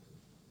like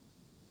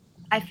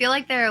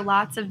there are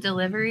lots of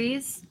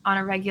deliveries on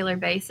a regular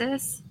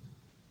basis,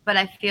 but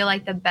I feel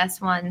like the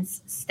best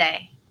ones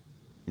stay.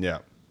 Yeah.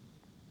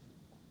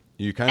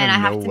 You kind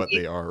And of know what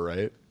they are,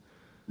 right?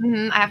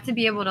 I have to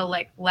be able to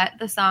like let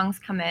the songs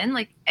come in.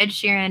 Like Ed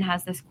Sheeran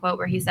has this quote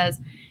where he says,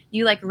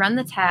 "You like run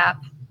the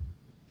tap,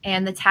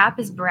 and the tap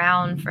is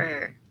brown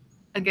for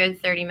a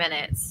good 30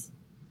 minutes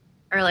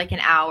or like an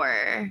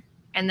hour,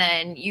 and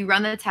then you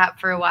run the tap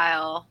for a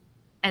while,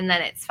 and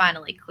then it's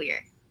finally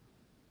clear."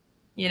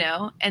 You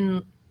know,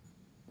 and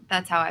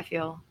that's how I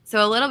feel.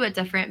 So a little bit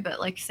different, but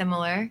like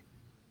similar.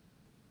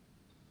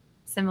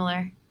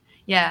 Similar.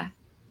 Yeah.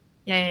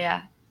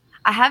 Yeah.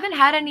 I haven't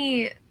had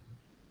any.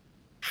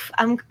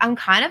 I'm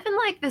kind of in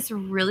like this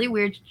really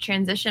weird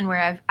transition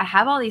where I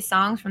have all these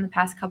songs from the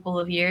past couple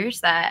of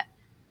years that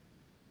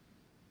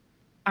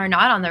are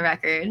not on the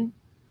record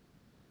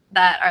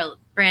that are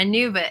brand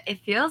new, but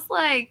it feels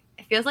like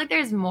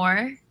there's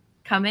more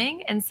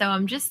coming, and so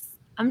I'm just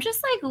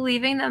like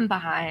leaving them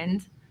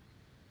behind,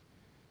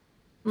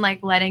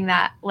 like letting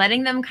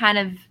them kind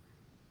of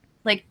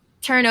like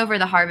turn over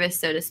the harvest,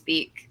 so to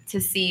speak,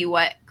 to see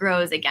what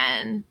grows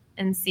again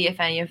and see if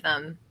any of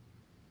them,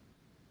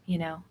 you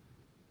know,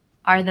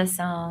 are the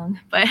song.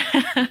 But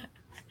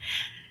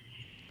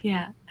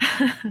yeah.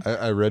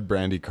 I read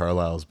Brandy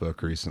Carlisle's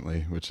book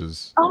recently, which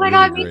is Oh my really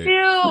God, me great.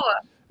 too.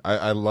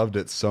 I loved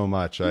it so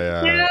much. Me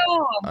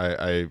too.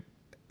 I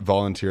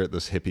volunteer at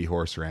this hippie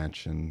horse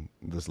ranch, and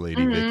this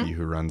lady Mm-hmm. Vicky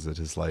who runs it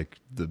is like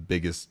the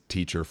biggest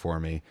teacher for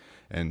me.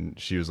 And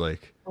she was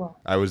like, Cool.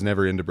 I was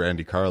never into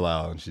Brandy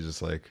Carlisle, and she's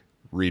just like,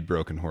 read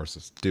Broken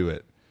Horses, do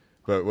it.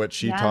 But what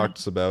she Yeah.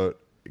 talks about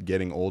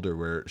getting older,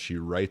 where she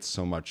writes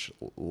so much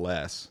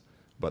less,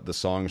 but the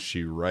songs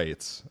she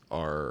writes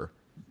are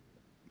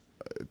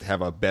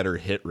have a better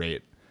hit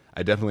rate.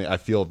 I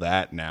feel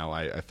that now.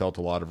 I felt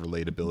a lot of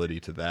relatability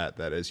to that.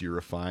 That as you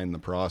refine the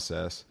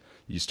process,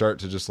 you start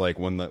to just like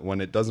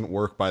when it doesn't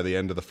work by the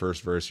end of the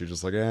first verse, you're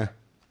just like, eh.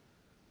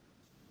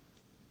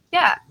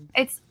 Yeah.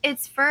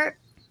 It's for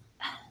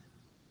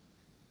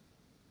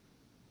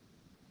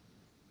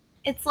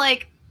it's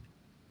like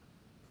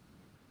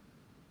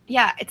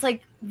yeah, it's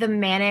like the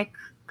manic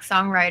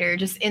songwriter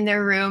just in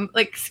their room,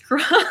 like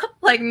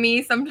like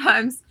me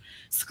sometimes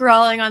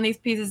scrawling on these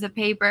pieces of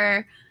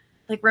paper,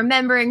 like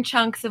remembering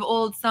chunks of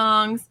old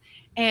songs,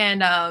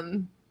 and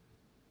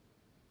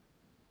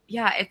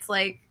yeah, it's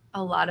like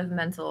a lot of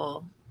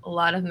mental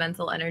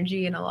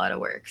energy and a lot of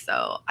work.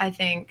 So I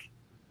think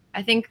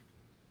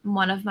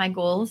one of my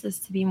goals is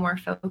to be more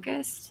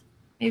focused.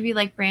 Maybe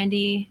like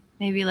Brandy,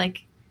 maybe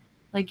like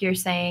you're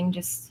saying,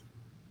 just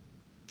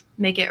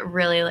make it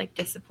really like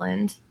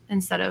disciplined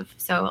instead of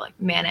so like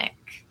manic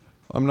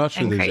I'm not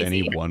sure and there's crazy.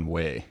 any one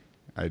way.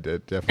 I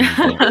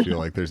definitely don't feel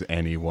like there's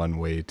any one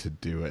way to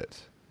do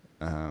it.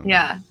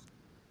 Yeah.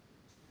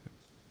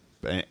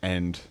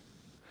 And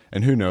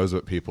who knows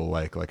what people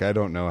like. Like, I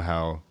don't know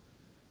how,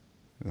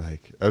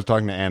 like, I was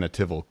talking to Anna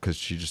Tivell because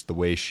she just, the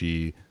way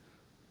she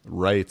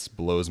writes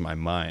blows my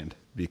mind,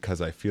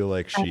 because I feel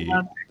like she,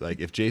 like,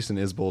 if Jason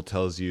Isbell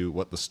tells you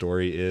what the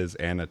story is,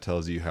 Anna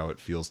tells you how it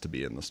feels to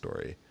be in the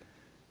story.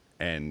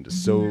 And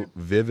so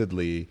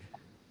vividly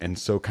and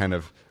so kind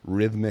of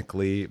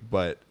rhythmically,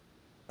 but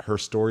her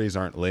stories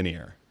aren't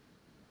linear.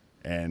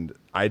 And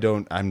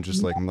I'm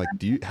just like,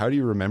 how do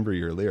you remember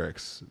your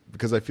lyrics?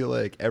 Because I feel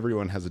like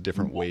everyone has a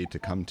different way to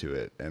come to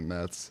it. And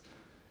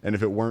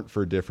if it weren't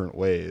for different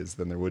ways,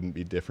 then there wouldn't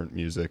be different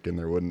music, and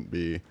there wouldn't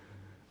be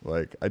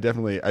like, I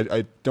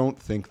don't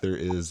think there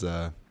is,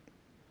 I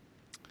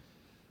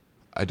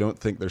don't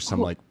think there's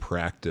some like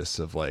practice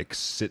of like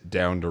sit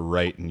down to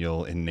write and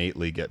you'll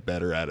innately get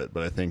better at it.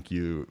 But I think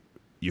you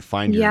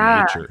find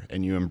your nature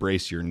and you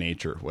embrace your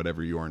nature,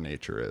 whatever your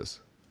nature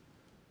is.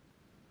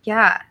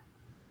 Yeah.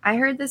 I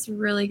heard this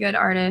really good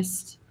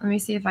artist. Let me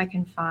see if I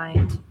can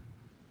find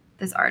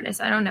this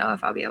artist. I don't know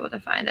if I'll be able to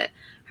find it.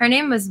 Her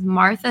name was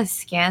Martha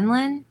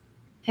Scanlon.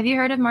 Have you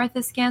heard of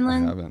Martha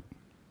Scanlon? I haven't.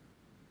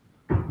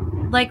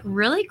 Like,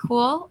 really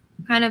cool.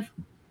 Kind of,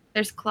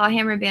 there's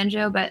clawhammer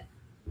banjo, but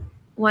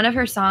one of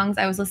her songs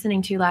I was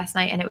listening to last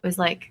night, and it was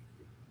like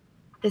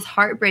this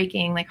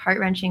heartbreaking, like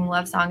heart-wrenching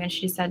love song. And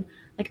she said,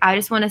 like, I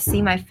just want to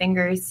see my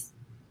fingers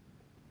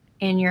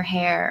in your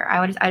hair.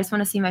 I just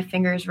want to see my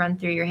fingers run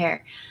through your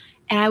hair.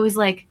 And I was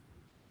like,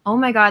 oh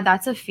my God,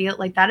 that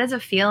is a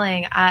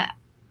feeling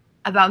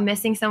about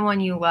missing someone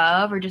you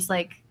love, or just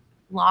like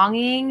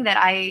longing, that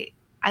I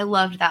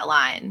loved that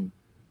line.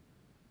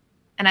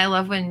 And I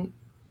love when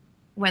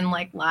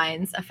like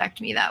lines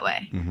affect me that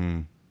way. Mm-hmm.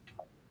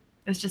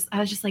 I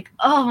was just like,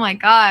 oh my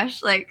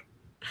gosh, like,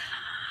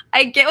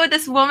 I get what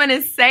this woman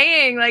is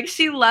saying. Like,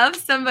 she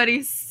loves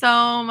somebody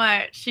so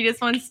much. She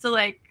just wants to,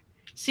 like,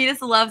 she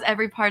just loves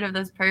every part of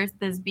this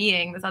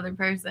other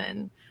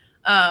person.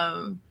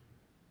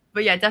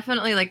 But yeah,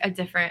 definitely like a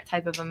different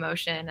type of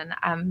emotion. And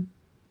I'm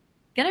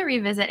gonna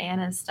revisit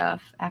Anna's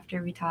stuff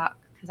after we talk,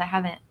 because I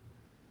haven't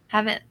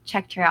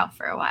checked her out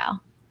for a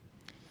while.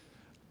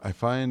 I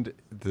find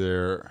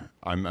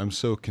I'm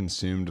so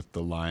consumed with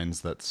the lines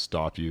that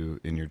stop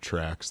you in your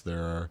tracks.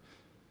 I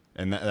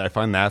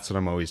find that's what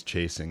I'm always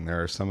chasing.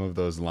 There are some of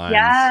those lines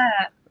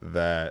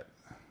that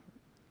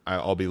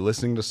I'll be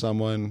listening to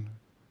someone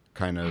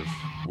kind of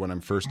when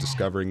I'm first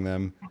discovering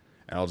them,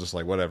 and I'll just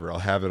like, whatever, I'll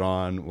have it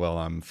on while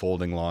I'm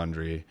folding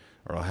laundry,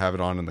 or I'll have it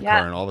on in the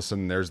car, and all of a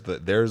sudden there's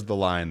the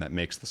line that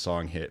makes the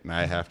song hit, and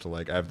I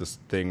have this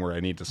thing where I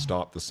need to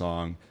stop the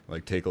song,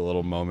 like take a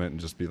little moment and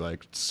just be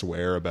like,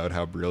 swear about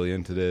how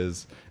brilliant it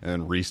is, and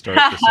then restart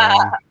the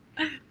song.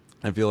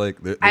 I feel like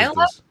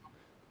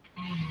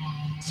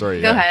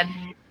Sorry, go ahead.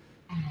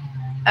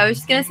 I was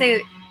just gonna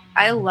say,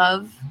 I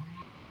love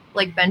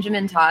like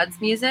Benjamin Todd's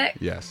music.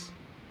 Yes.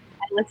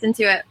 I listened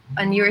to it,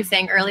 and you were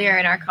saying earlier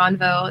in our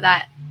convo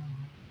that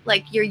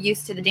like you're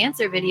used to the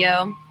dancer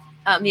video,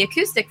 the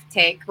acoustic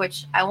take,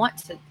 which I want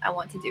to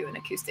do an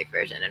acoustic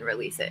version and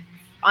release it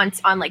on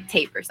like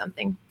tape or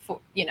something, for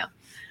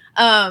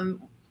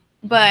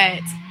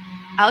but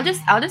I'll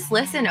just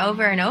listen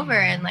over and over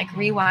and like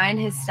rewind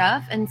his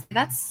stuff, and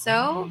that's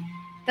so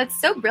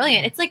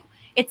brilliant.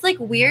 It's like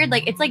weird,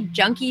 like it's like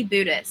junkie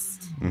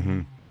Buddhist.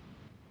 Mm-hmm.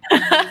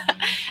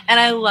 And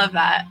I love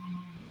that.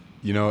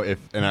 You know,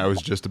 and I was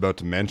just about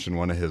to mention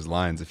one of his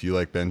lines. If you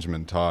like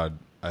Benjamin Todd,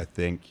 I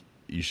think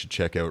you should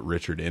check out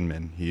Richard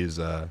Inman. He's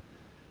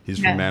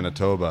from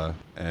Manitoba,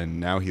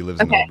 and now he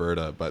lives in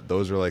Alberta. But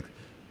those are like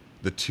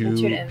the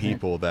two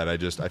people that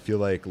I feel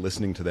like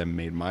listening to them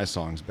made my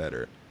songs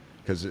better.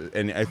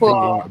 And I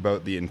think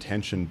about the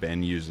intention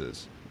Ben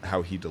uses,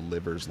 how he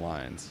delivers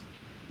lines.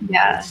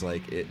 Yeah. It's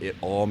like it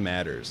all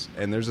matters.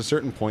 And there's a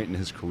certain point in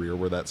his career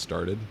where that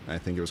started. I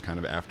think it was kind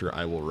of after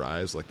I Will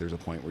Rise. Like there's a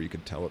point where you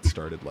could tell it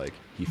started, like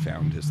he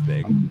found his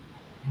thing.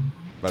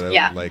 But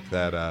I like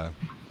that.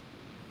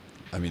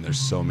 I mean, there's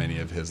so many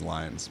of his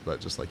lines,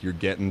 but just like, you're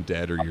getting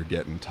dead or you're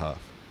getting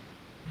tough.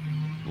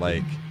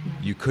 Like,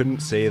 you couldn't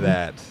say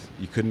that.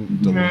 You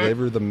couldn't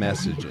deliver the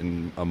message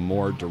in a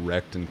more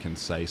direct and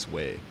concise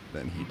way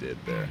than he did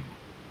there.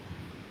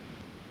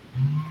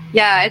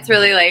 Yeah, it's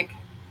really like,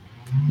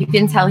 you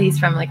can tell he's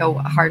from like a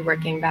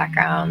hardworking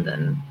background,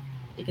 and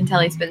you can tell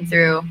he's been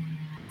through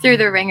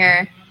the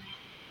ringer,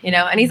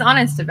 and he's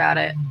honest about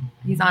it.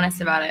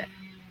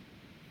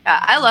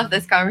 I love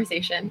this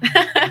conversation.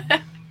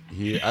 I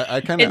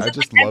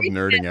just love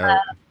nerding out.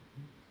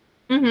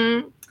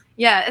 Mm-hmm.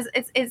 Yeah,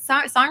 it's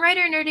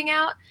songwriter nerding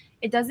out.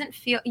 It doesn't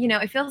feel,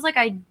 it feels like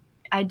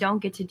I don't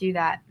get to do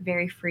that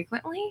very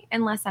frequently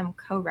unless I'm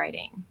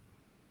co-writing.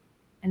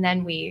 And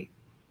then we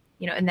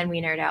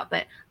nerd out.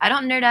 But I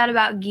don't nerd out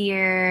about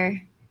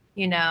gear,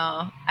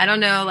 I don't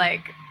know,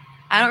 like,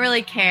 I don't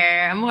really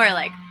care. I'm more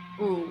like,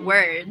 ooh,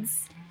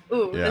 words.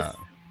 Ooh, Yeah.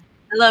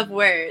 I love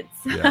words.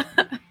 Yeah.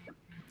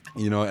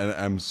 And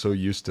I'm so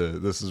used to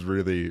this. Is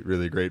really,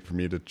 really great for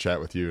me to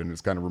chat with you, and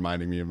it's kind of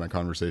reminding me of my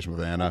conversation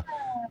with Anna,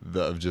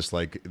 of just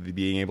like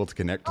being able to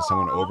connect to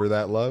someone over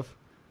that love.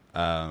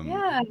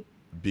 Yeah.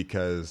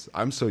 Because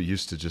I'm so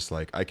used to just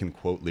like I can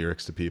quote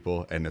lyrics to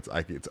people, and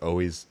it's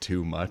always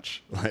too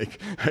much. Like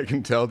I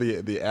can tell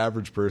the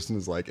average person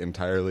is like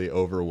entirely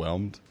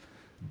overwhelmed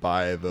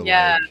by the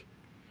like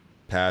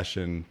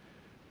passion.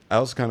 I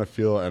also kind of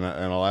feel, and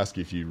I'll ask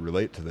you if you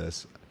relate to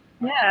this.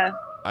 Yeah.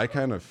 I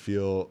kind of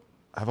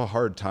I have a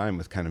hard time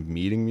with kind of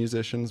meeting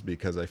musicians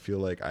because I feel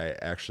like I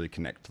actually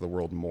connect to the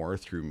world more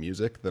through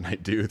music than I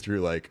do through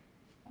like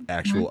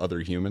actual other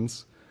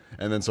humans.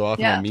 And then so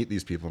often I'll meet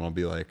these people and I'll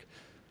be like,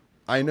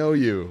 I know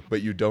you,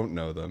 but you don't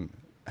know them.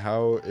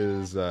 How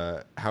is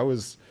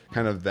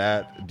kind of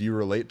that? Do you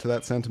relate to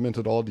that sentiment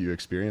at all? Do you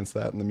experience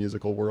that in the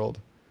musical world?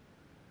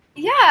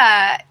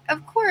 Yeah,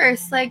 of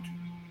course. Like,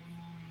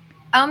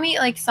 I'll meet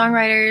like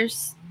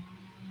songwriters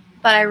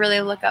that I really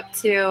look up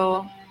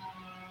to,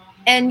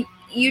 and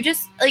you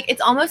just like,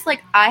 it's almost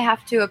like I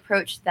have to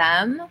approach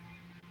them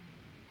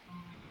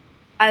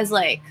as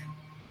like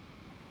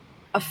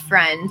a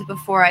friend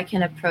before I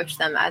can approach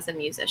them as a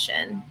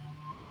musician.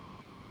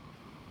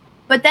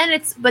 But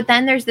then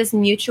there's this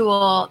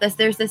mutual,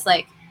 there's this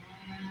like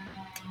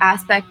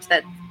aspect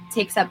that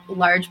takes up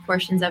large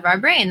portions of our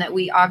brain that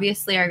we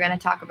obviously are going to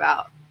talk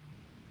about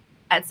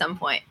at some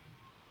point,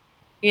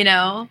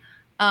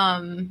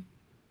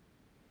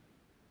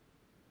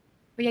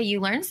 but yeah, you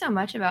learn so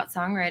much about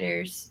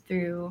songwriters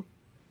through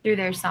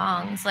their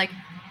songs. Like,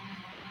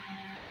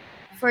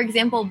 for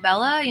example,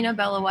 Bella,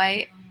 Bella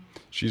White.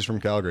 She's from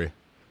Calgary.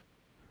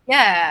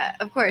 Yeah,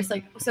 of course.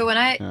 Like, so when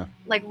I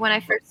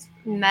first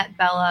met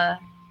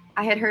Bella,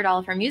 I had heard all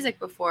of her music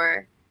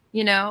before,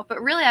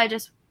 but really I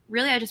just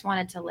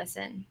wanted to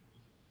listen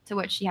to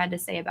what she had to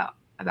say about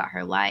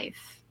her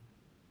life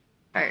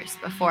first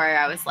before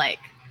I was like,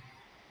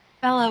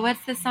 Bella,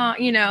 what's the song?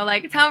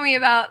 Like, tell me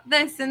about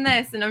this and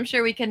this, and I'm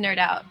sure we can nerd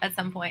out at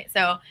some point.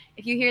 So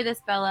if you hear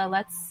this, Bella,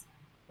 let's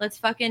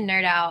fucking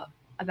nerd out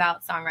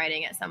about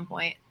songwriting at some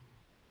point.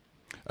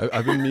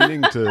 I've been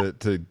meaning to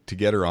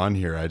get her on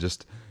here.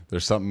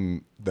 There's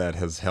something that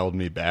has held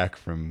me back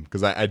from,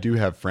 because I do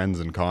have friends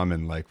in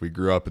common. Like we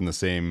grew up in the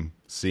same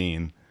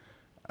scene.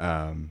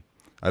 I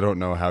don't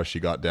know how she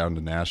got down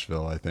to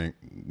Nashville. I think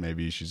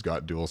maybe she's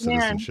got dual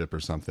citizenship or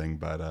something.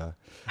 But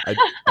I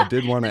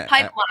did want to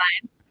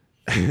pipeline.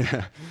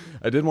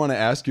 I did want to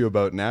ask you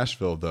about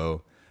Nashville,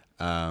 though.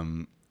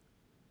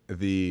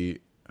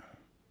 The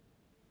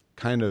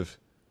kind of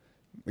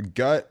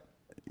gut.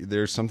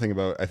 There's something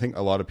about, I think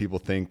a lot of people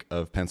think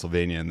of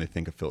Pennsylvania and they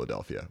think of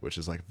Philadelphia, which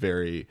is like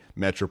very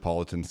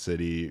metropolitan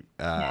city.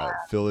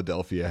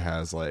 Philadelphia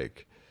has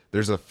like,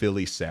 there's a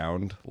Philly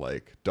sound,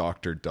 like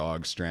Dr.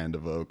 Dog, Strand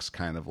of Oaks,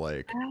 kind of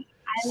like I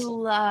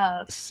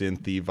love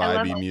synthy,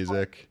 vibey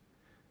music.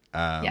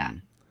 But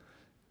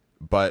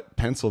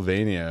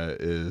Pennsylvania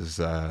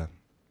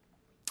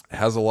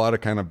has a lot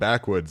of kind of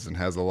backwoods and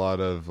has a lot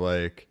of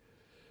like,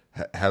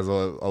 has a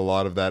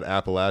lot of that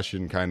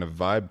Appalachian kind of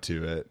vibe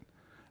to it.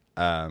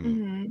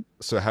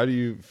 So how do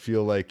you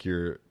feel like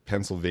your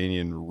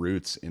Pennsylvanian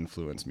roots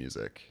influence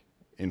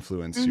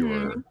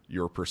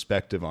your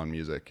perspective on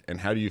music? And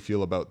how do you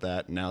feel about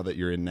that now that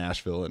you're in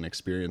Nashville and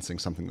experiencing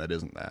something that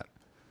isn't that?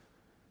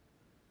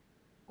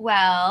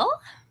 Well,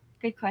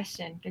 good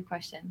question.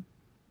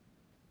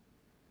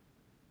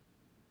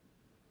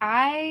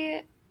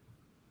 I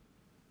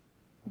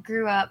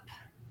grew up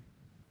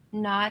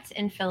not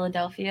in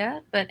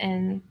Philadelphia, but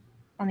on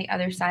the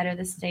other side of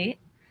the state.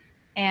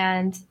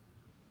 And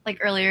like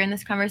earlier in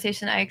this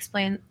conversation, I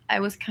explained I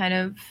kind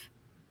of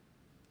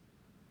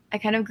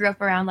grew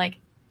up around like,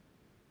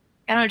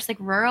 I don't know, just like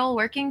rural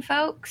working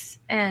folks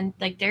and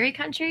like dairy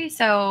country.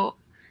 So,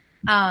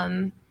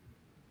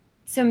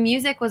 so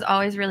music was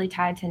always really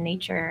tied to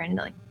nature and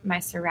like my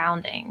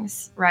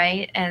surroundings.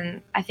 Right.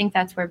 And I think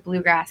that's where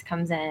bluegrass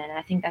comes in. And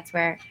I think that's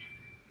where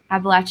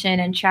Appalachian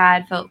and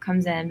trad folk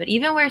comes in. But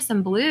even where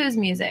some blues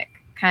music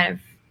kind of,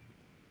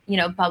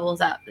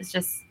 bubbles up, it's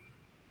just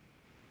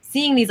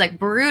seeing these like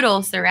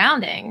brutal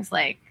surroundings,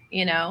 like,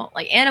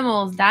 like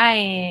animals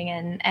dying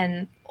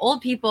and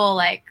old people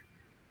like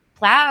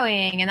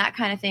plowing and that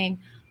kind of thing.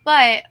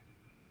 But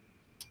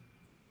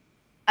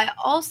I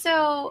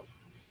also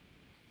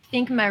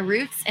think my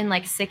roots in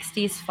like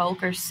 60s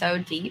folk are so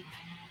deep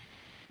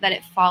that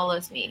it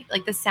follows me.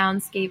 Like the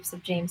soundscapes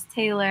of James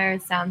Taylor,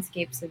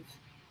 soundscapes of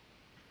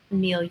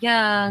Neil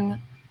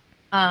Young,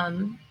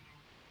 John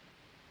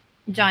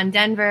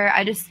Denver.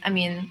 I just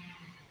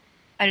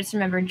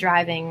remember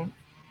driving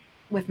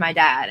with my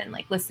dad and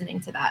like listening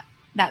to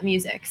that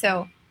music.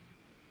 So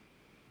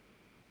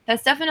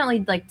that's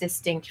definitely like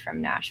distinct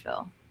from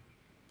Nashville,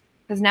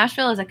 because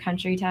Nashville is a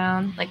country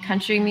town, like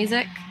country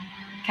music.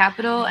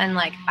 capital, and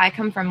like I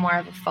come from more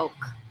of a folk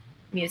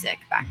music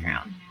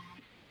background.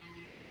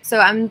 So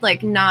I'm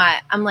like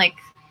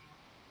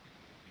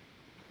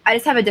I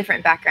just have a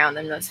different background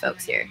than most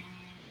folks here.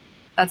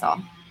 That's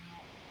all.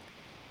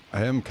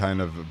 I am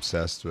kind of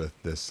obsessed with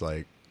this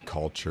like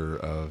culture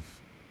of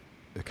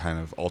a kind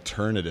of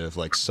alternative,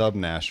 like sub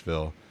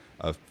Nashville,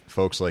 of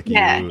folks like you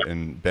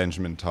and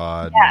Benjamin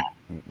Todd.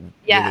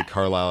 Willie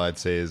Carlisle, I'd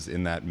say, is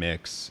in that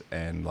mix,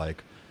 and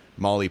like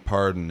Molly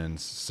Parton and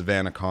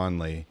Savannah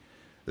Conley.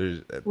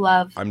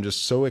 I'm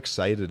just so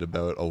excited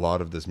about a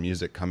lot of this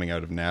music coming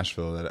out of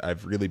Nashville that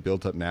I've really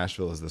built up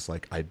Nashville as this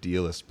like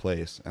idealist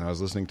place. And I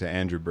was listening to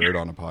Andrew Bird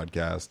on a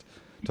podcast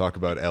talk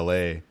about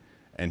LA,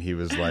 and he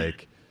was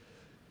like,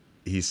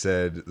 he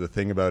said the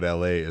thing about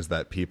LA is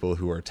that people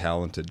who are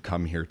talented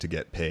come here to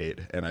get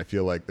paid. And I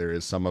feel like there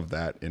is some of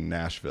that in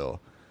Nashville.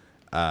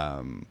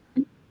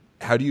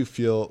 How do you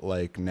feel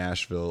like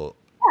Nashville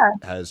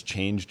has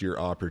changed your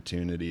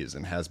opportunities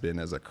and has been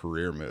as a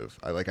career move?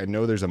 I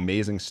know there's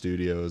amazing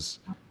studios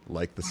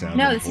like the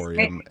Sound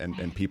Emporium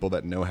and people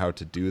that know how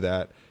to do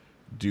that,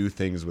 do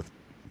things with,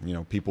 you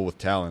know, people with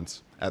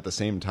talents. At the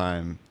same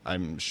time,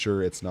 I'm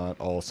sure it's not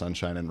all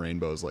sunshine and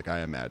rainbows like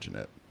I imagine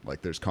it.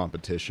 Like there's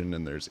competition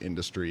and there's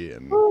industry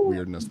and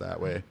weirdness that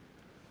way.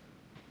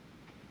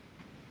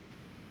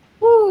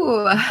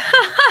 Ooh.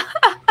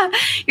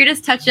 You're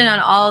just touching on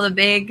all the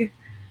big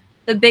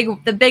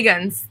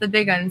ones.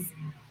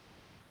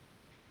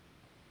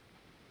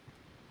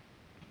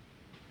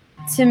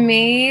 To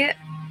me,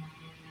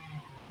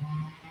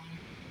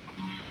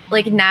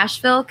 like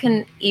Nashville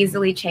can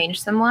easily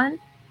change someone.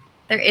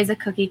 There is a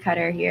cookie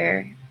cutter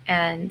here,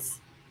 and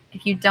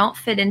if you don't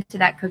fit into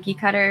that cookie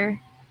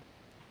cutter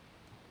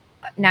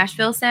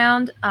Nashville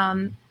sound,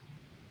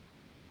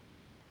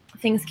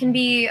 things can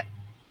be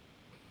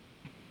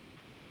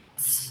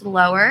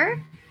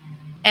slower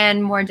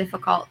and more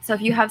difficult. So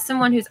if you have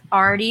someone who's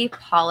already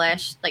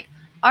polished, like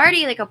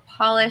a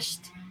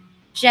polished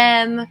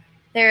gem,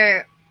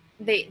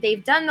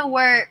 they've done the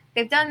work,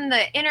 they've done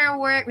the inner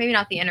work, maybe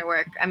not the inner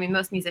work. I mean,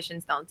 most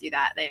musicians don't do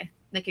that.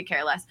 They could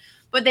care less.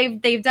 But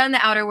they've done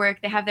the outer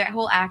work. They have their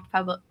whole act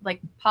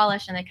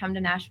polished, and they come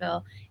to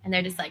Nashville and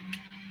they're just like,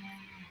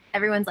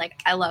 everyone's like,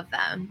 I love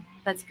them.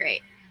 That's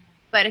great.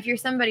 But if you're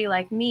somebody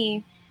like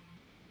me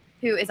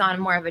who is on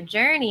more of a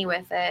journey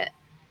with it,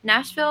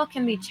 Nashville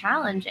can be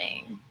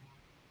challenging.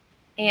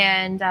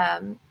 And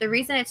the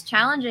reason it's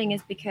challenging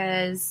is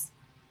because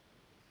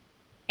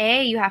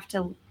you have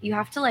to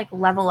like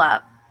level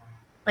up,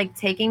 like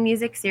taking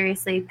music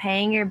seriously,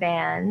 paying your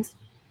band,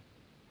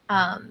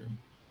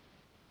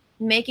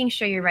 making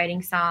sure you're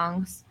writing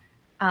songs,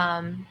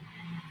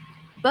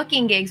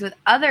 booking gigs with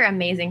other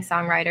amazing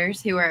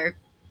songwriters who are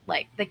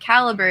like, the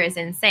caliber is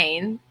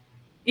insane.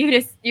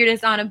 You're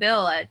just on a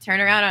bill at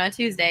Turnaround on a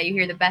Tuesday. You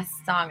hear the best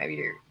song of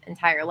your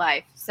entire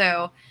life.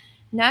 So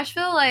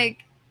Nashville, like,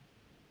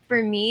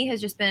 for me,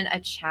 has just been a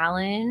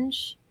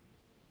challenge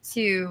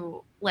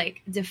to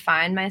like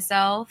define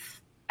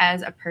myself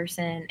as a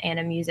person and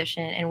a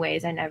musician in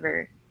ways I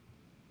never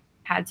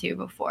had to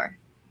before.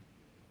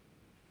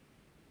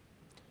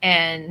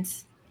 And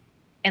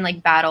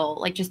like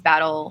battle.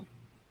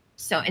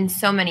 So in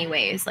so many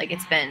ways, like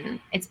it's been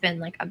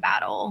like a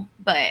battle,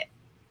 but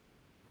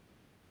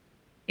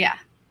yeah,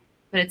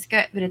 but it's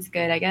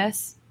good, I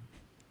guess,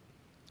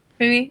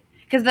 for me.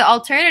 Because the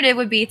alternative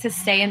would be to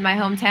stay in my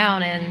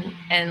hometown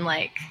and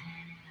like,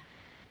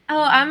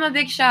 oh, I'm a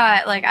big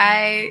shot. Like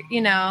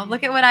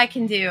look at what I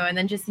can do. And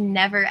then just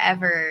never,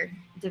 ever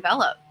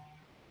develop,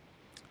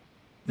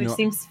 which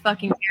seems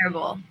fucking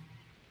terrible.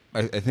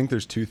 I think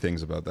there's two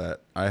things about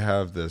that. I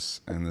have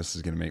this, and this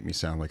is going to make me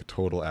sound like a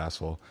total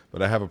asshole,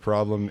 but I have a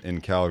problem in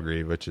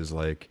Calgary, which is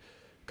like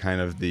kind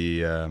of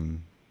the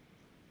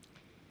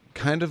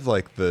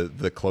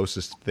the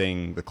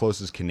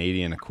closest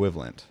Canadian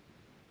equivalent.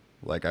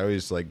 Like I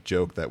always like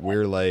joke that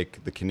we're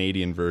like the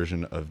Canadian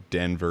version of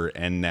Denver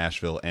and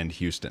Nashville and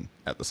Houston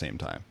at the same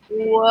time.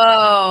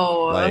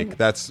 Whoa. Like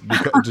that's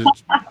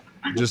because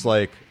just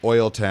like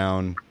oil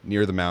town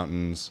near the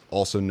mountains,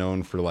 also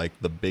known for like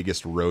the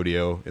biggest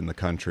rodeo in the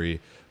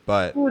country.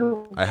 But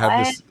I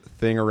have this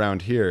thing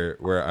around here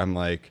where I'm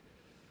like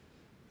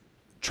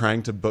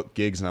trying to book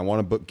gigs, and I want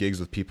to book gigs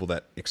with people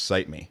that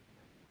excite me.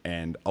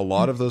 And a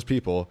lot of those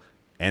people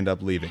end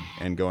up leaving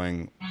and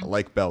going,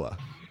 like Bella.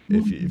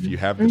 If you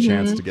have the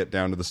chance to get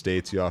down to the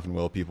States, you often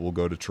will. People will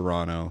go to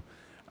Toronto.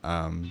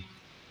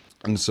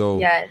 And so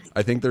yes.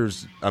 I think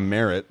there's a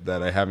merit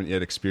that I haven't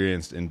yet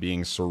experienced in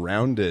being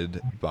surrounded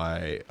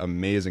by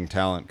amazing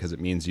talent, because it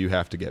means you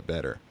have to get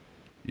better.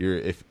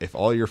 If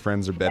all your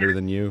friends are better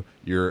than you,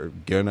 you're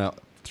gonna,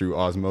 through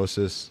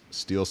osmosis,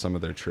 steal some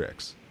of their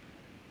tricks.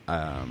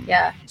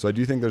 So I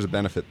do think there's a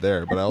benefit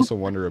there, but I also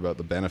wonder about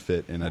the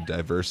benefit in a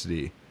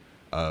diversity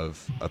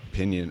of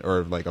opinion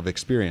or like of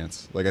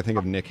experience. Like I think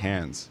of Nick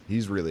Hands.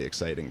 He's really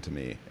exciting to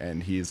me,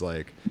 and he's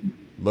like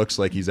looks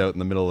like he's out in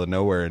the middle of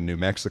nowhere in New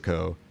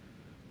Mexico,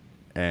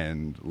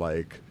 and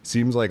like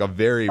seems like a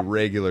very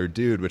regular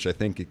dude, which I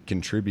think it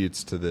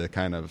contributes to the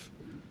kind of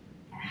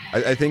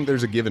I think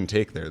there's a give and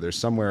take there. There's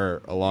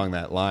somewhere along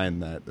that line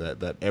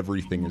that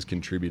everything is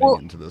contributing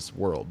into this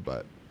world.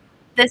 But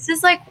this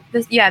is like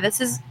this. Yeah, this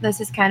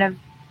is kind of,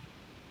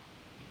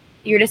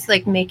 you're just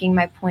like making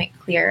my point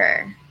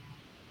clearer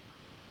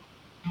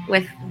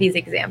with these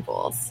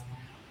examples,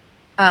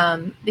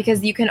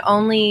 because you can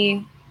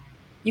only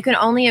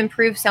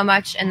improve so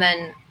much, and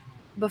then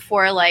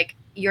before like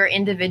your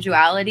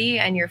individuality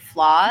and your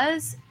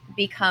flaws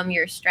become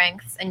your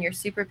strengths and your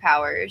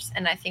superpowers.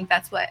 And I think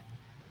that's what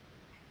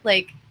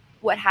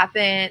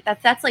happened.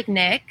 That's like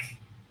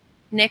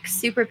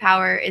Nick's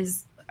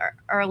superpower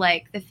are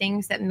like the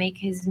things that make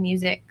his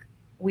music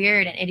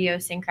weird and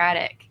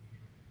idiosyncratic.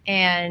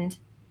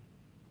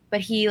 But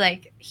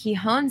he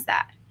hones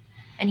that,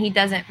 and he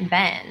doesn't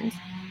bend.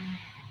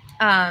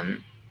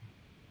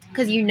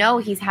 Because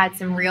he's had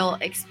some real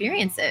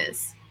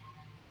experiences,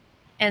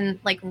 and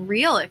like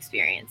real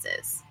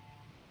experiences.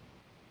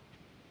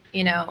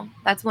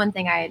 That's one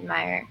thing I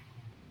admire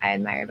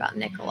about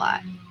Nick a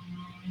lot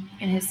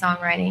in his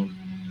songwriting.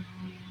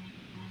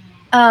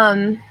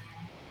 But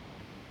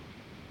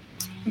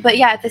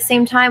yeah, at the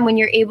same time, when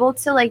you're able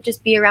to like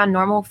just be around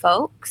normal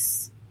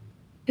folks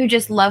who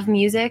just love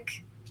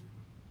music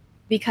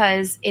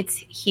because it's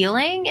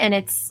healing and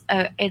it's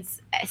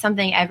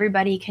something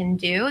everybody can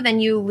do, then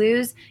you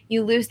lose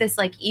this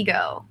like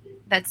ego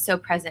that's so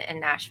present in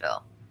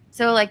Nashville.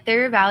 So like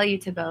there are value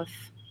to both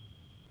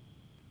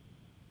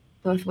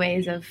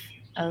ways of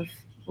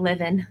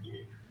living.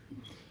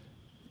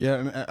 Yeah,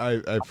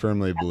 and I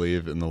firmly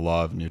believe in the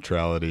law of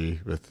neutrality.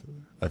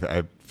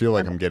 I feel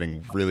like I'm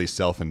getting really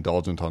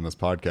self-indulgent on this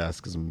podcast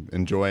because I'm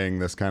enjoying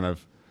this kind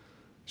of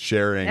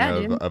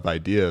sharing of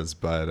ideas.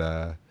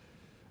 But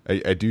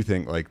I do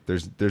think like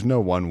there's no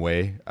one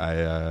way.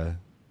 I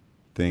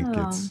think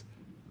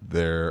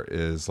there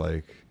is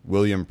like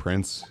William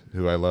Prince,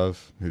 who I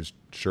love, whose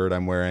shirt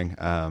I'm wearing,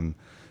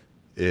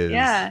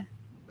 is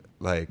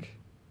like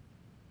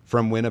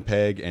from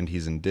Winnipeg, and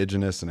he's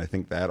Indigenous, and I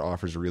think that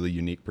offers a really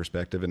unique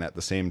perspective. And at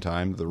the same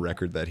time, the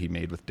record that he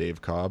made with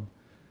Dave Cobb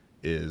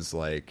is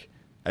like,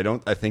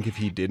 I think if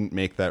he didn't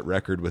make that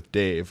record with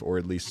Dave, or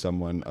at least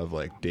someone of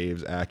like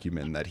Dave's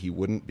acumen, that he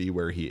wouldn't be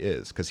where he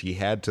is, because he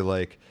had to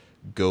like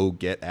go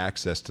get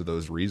access to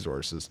those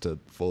resources to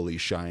fully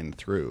shine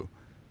through.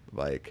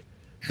 Like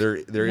there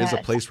is a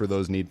place where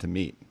those need to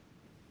meet.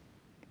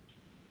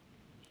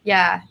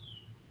 Yeah,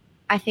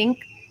 I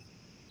think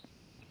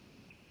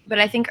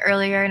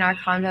earlier in our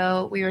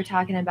convo, we were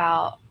talking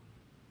about,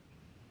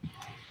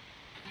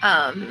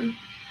 oh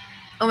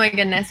my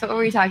goodness, what were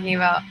we talking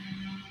about?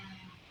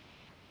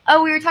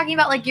 Oh, we were talking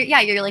about like,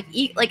 you're like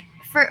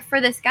for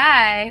this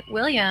guy,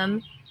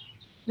 William,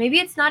 maybe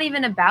it's not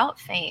even about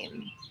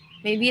fame.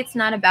 Maybe it's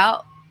not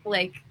about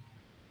like,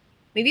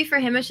 maybe for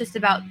him, it's just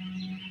about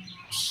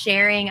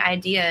sharing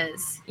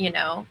ideas,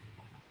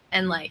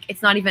 and like,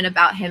 it's not even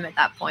about him at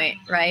that point.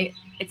 Right.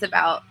 It's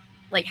about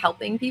like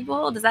helping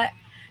people. Does that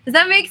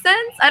make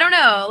sense? I don't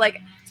know.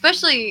 Like,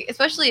 especially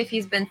if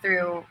he's been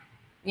through,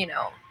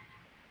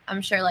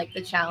 I'm sure like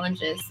the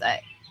challenges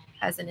that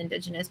as an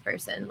Indigenous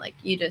person, like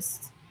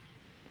it's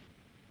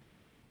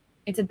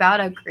about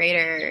a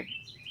greater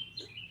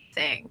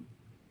thing.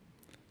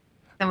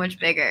 So much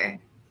bigger.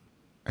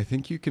 I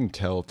think you can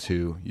tell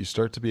too. You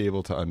start to be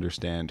able to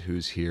understand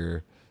who's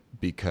here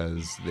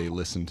because they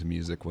listened to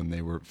music when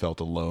they felt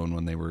alone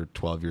when they were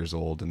 12 years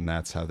old, and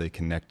that's how they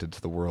connected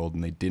to the world,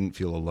 and they didn't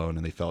feel alone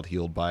and they felt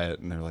healed by it,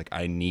 and they're like,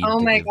 I need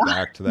to give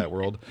back to that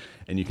world.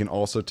 And you can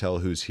also tell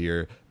who's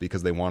here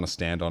because they want to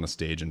stand on a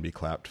stage and be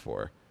clapped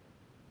for.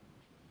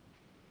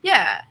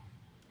 Yeah,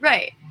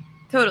 right.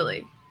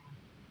 Totally.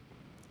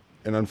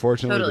 And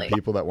unfortunately, the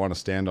people that want to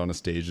stand on a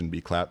stage and be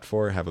clapped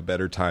for have a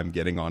better time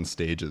getting on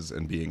stages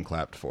and being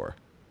clapped for.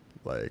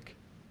 Like,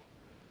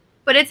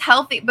 but it's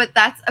healthy. But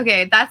that's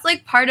okay. That's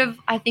like part of,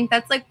 I think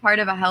that's like part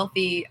of a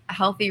healthy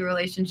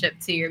relationship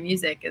to your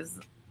music is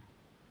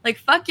like,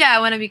 fuck yeah, I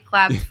want to be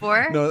clapped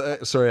for. No,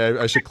 sorry,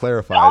 I should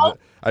clarify.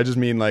 I just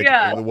mean like,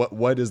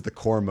 what is the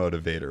core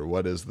motivator?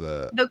 What is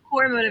the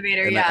core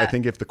motivator? And I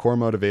think if the core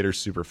motivator is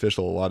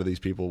superficial, a lot of these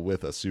people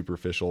with a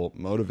superficial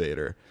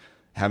motivator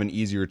have an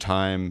easier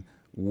time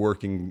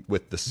working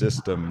with the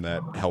system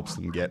that helps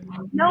them get.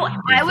 No,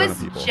 I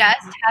was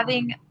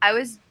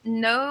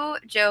no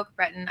joke,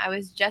 Breton. I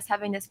was just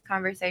having this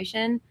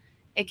conversation.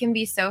 It can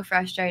be so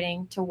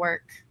frustrating to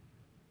work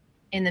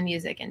in the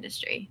music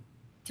industry,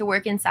 to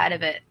work inside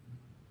of it,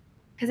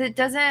 because it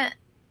doesn't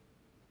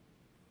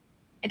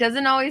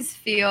always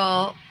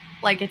feel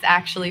like it's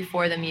actually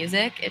for the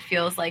music. It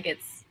feels like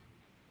it's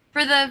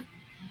for the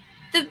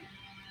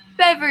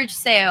beverage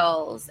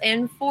sales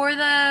and for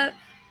the,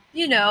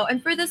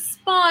 and for the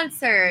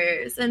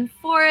sponsors and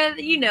for,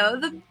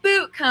 the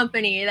boot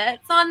company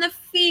that's on the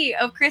feet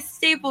of Chris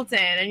Stapleton.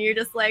 And you're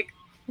just like,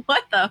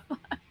 what the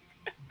fuck?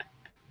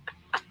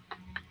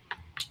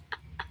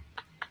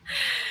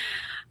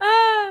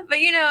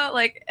 But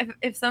like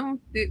if some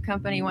boot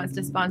company wants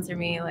to sponsor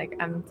me, like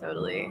I'm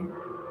totally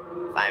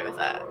fine with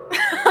that.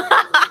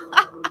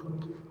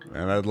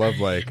 And I'd love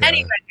like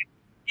anyway,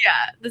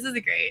 yeah, this is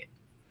great.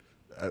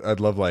 I'd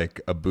love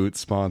like a boot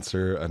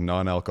sponsor, a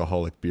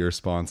non-alcoholic beer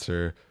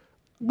sponsor.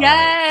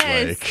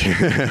 Yes.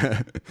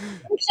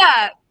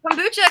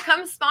 Kombucha,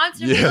 come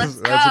sponsor me. Let's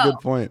go. That's a good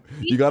point.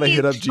 You got to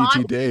hit up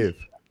GT Dave.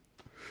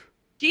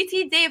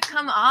 GT Dave,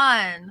 come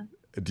on.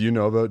 Do you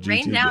know about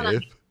GT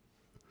Dave?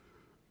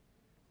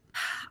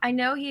 I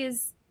know he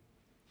is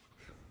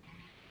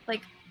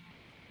like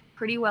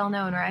pretty well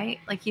known, right?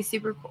 Like he's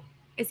super cool.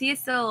 Is he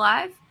still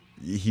alive?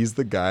 He's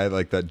the guy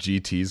like that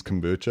GT's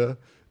kombucha.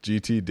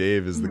 GT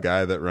Dave is the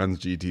guy that runs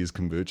GT's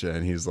kombucha,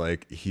 and he's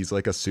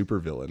like a super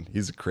villain.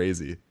 He's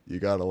crazy. You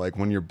gotta like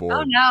when you're bored.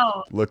 Oh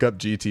no! Look up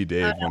GT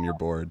Dave when you're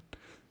bored.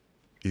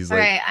 He's like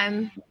right,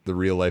 I'm the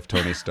real life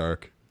Tony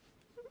Stark.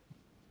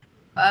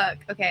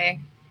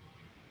 Okay.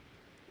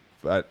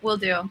 But we'll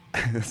do.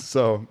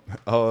 So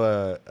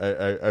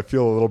I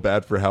feel a little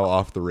bad for how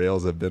off the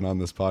rails I've been on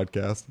this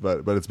podcast,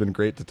 but it's been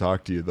great to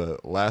talk to you. The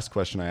last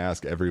question I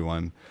ask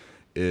everyone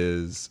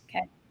is,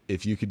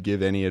 if you could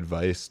give any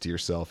advice to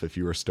yourself if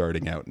you were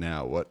starting out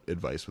now, what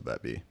advice would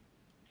that be?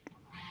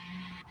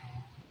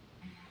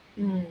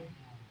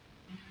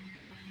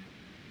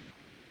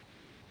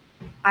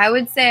 I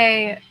would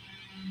say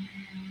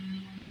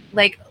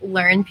like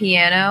learn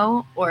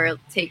piano or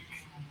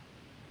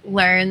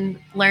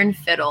learn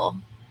fiddle.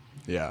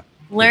 Yeah.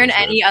 Learn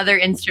any other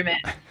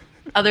instrument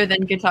other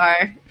than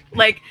guitar.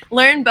 Like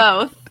learn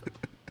both.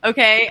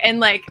 Okay? And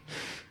like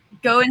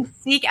go and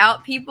seek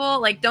out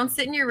people. Like don't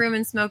sit in your room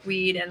and smoke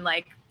weed and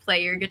like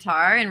play your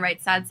guitar and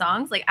write sad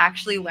songs. Like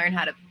actually learn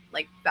how to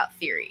like about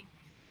theory.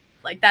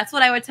 Like that's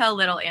what I would tell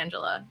little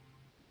Angela.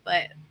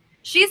 But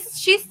she's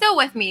still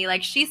with me.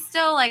 Like she's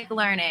still like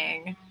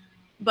learning.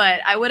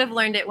 But I would have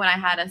learned it when I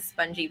had a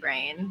spongy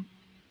brain.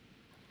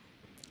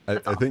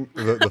 I think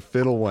the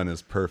fiddle one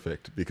is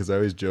perfect because I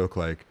always joke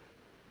like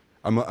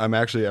I'm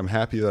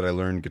happy that I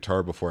learned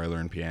guitar before I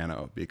learned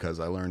piano, because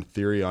I learned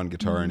theory on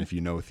guitar, and if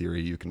you know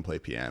theory, you can play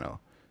piano.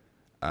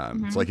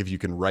 It's like if you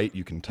can write,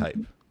 you can type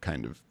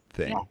kind of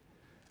thing.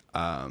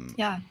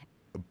 Yeah.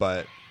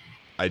 But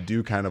I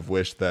do kind of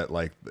wish that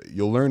like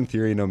you'll learn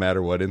theory no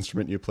matter what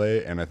instrument you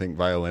play, and I think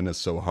violin is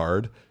so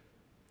hard.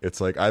 It's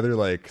like either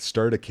like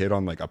start a kid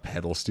on like a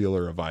pedal steel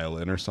or a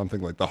violin or something,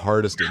 like the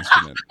hardest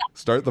instrument.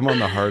 Start them on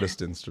the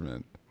hardest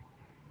instrument.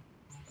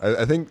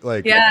 I think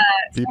like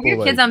people your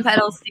like, kids on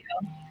pedal steel.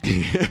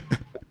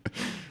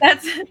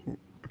 That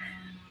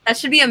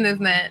should be a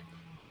movement.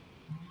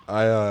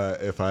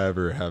 If I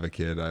ever have a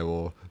kid, I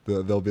will.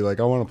 They'll be like,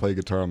 I want to play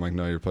guitar. I'm like,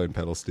 no, you're playing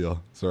pedal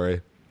steel. Sorry.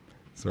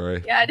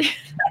 Yeah, dude.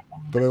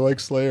 But I like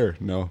Slayer.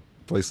 No,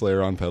 play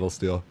Slayer on pedal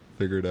steel.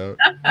 Figure it out.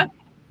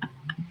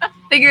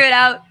 Figure it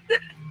out.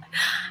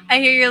 I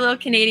hear your little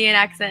Canadian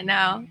accent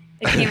now.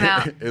 It came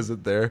out. Is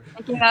it there?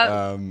 It came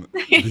out.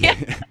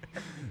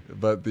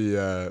 But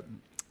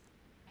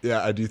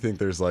I do think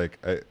there's like,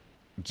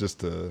 just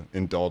to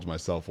indulge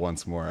myself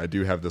once more, I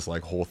do have this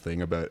like whole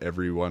thing about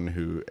everyone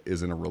who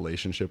is in a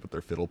relationship with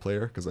their fiddle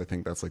player, because I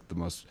think that's like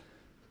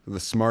the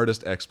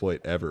smartest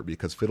exploit ever,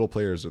 because fiddle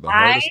players are the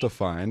hardest to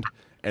find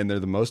and they're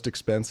the most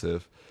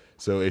expensive.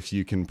 So if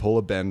you can pull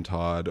a Ben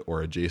Todd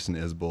or a Jason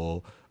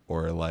Isbell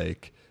or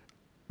like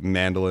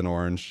Mandolin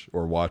Orange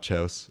or Watch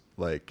House,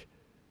 like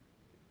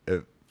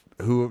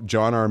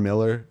John R.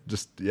 Miller,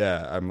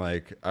 I'm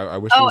like, I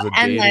wish there was a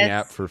dating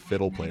app for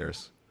fiddle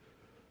players.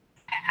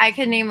 I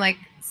could name like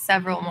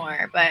several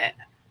more, but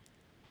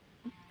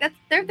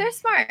they're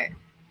smart.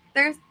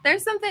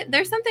 There's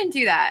something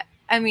to that.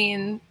 I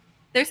mean,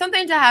 there's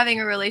something to having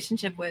a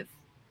relationship with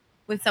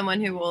someone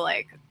who will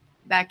like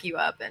back you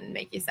up and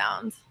make you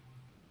sound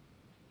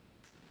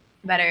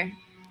better.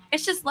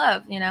 It's just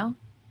love, you know?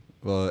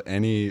 Well,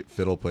 any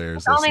fiddle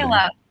players listening, only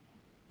love.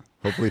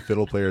 Hopefully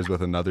fiddle players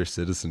with another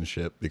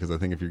citizenship, because I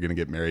think if you're going to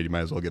get married, you might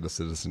as well get a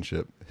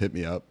citizenship. Hit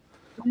me up.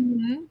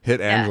 Mm-hmm.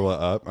 Hit Angela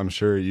up. I'm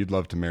sure you'd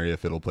love to marry a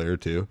fiddle player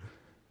too.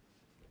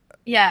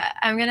 Yeah,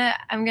 I'm gonna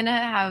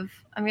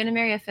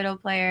marry a fiddle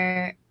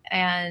player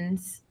and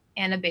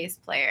a bass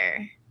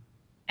player,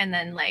 and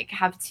then like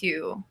have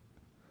two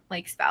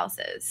like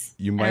spouses.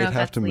 You might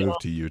have to move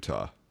to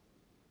Utah.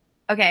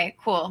 Okay,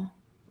 cool.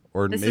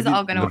 Or this maybe is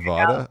all gonna Nevada.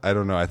 Work out. I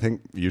don't know. I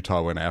think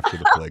Utah went after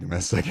the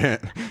polygamists.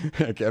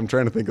 I'm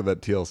trying to think of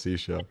that TLC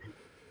show.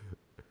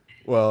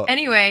 Well,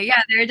 anyway, yeah,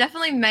 there are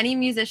definitely many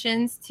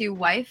musicians to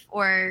wife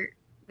or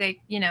they,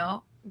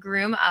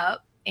 groom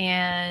up,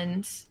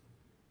 and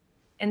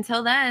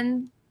until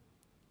then,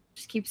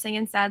 just keep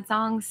singing sad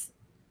songs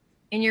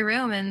in your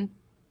room and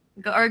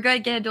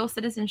get a dual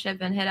citizenship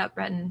and hit up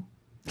Breton.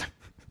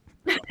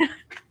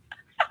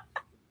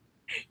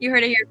 You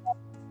heard it here.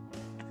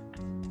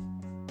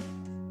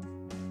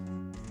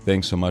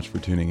 Thanks so much for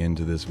tuning in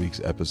to this week's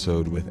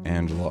episode with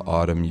Angela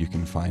Autumn. You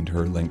can find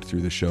her linked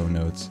through the show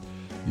notes.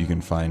 You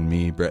can find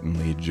me, Breton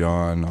Lee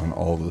John, on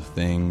all the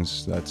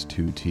things. That's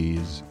 2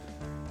 T's.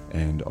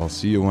 And I'll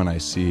see you when I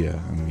see you.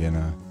 I'm going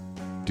to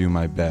do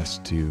my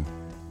best to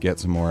get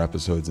some more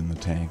episodes in the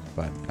tank,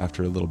 but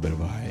after a little bit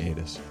of a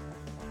hiatus.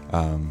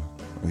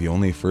 The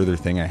only further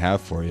thing I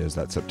have for you is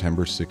that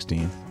September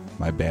 16th,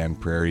 my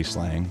band Prairie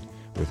Slang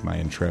with my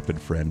intrepid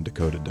friend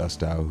Dakota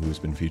Dustow, who's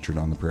been featured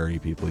on the Prairie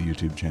People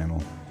YouTube channel,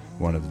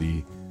 one of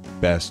the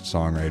best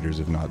songwriters,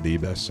 if not the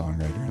best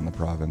songwriter in the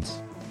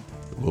province.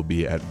 We'll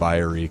be at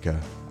Buyerica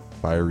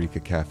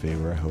Cafe,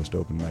 where I host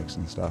open mics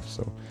and stuff.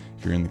 So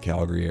if you're in the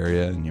Calgary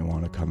area and you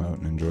want to come out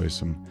and enjoy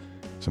some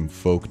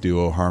folk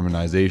duo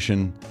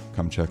harmonization,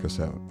 come check us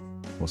out.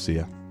 We'll see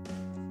ya.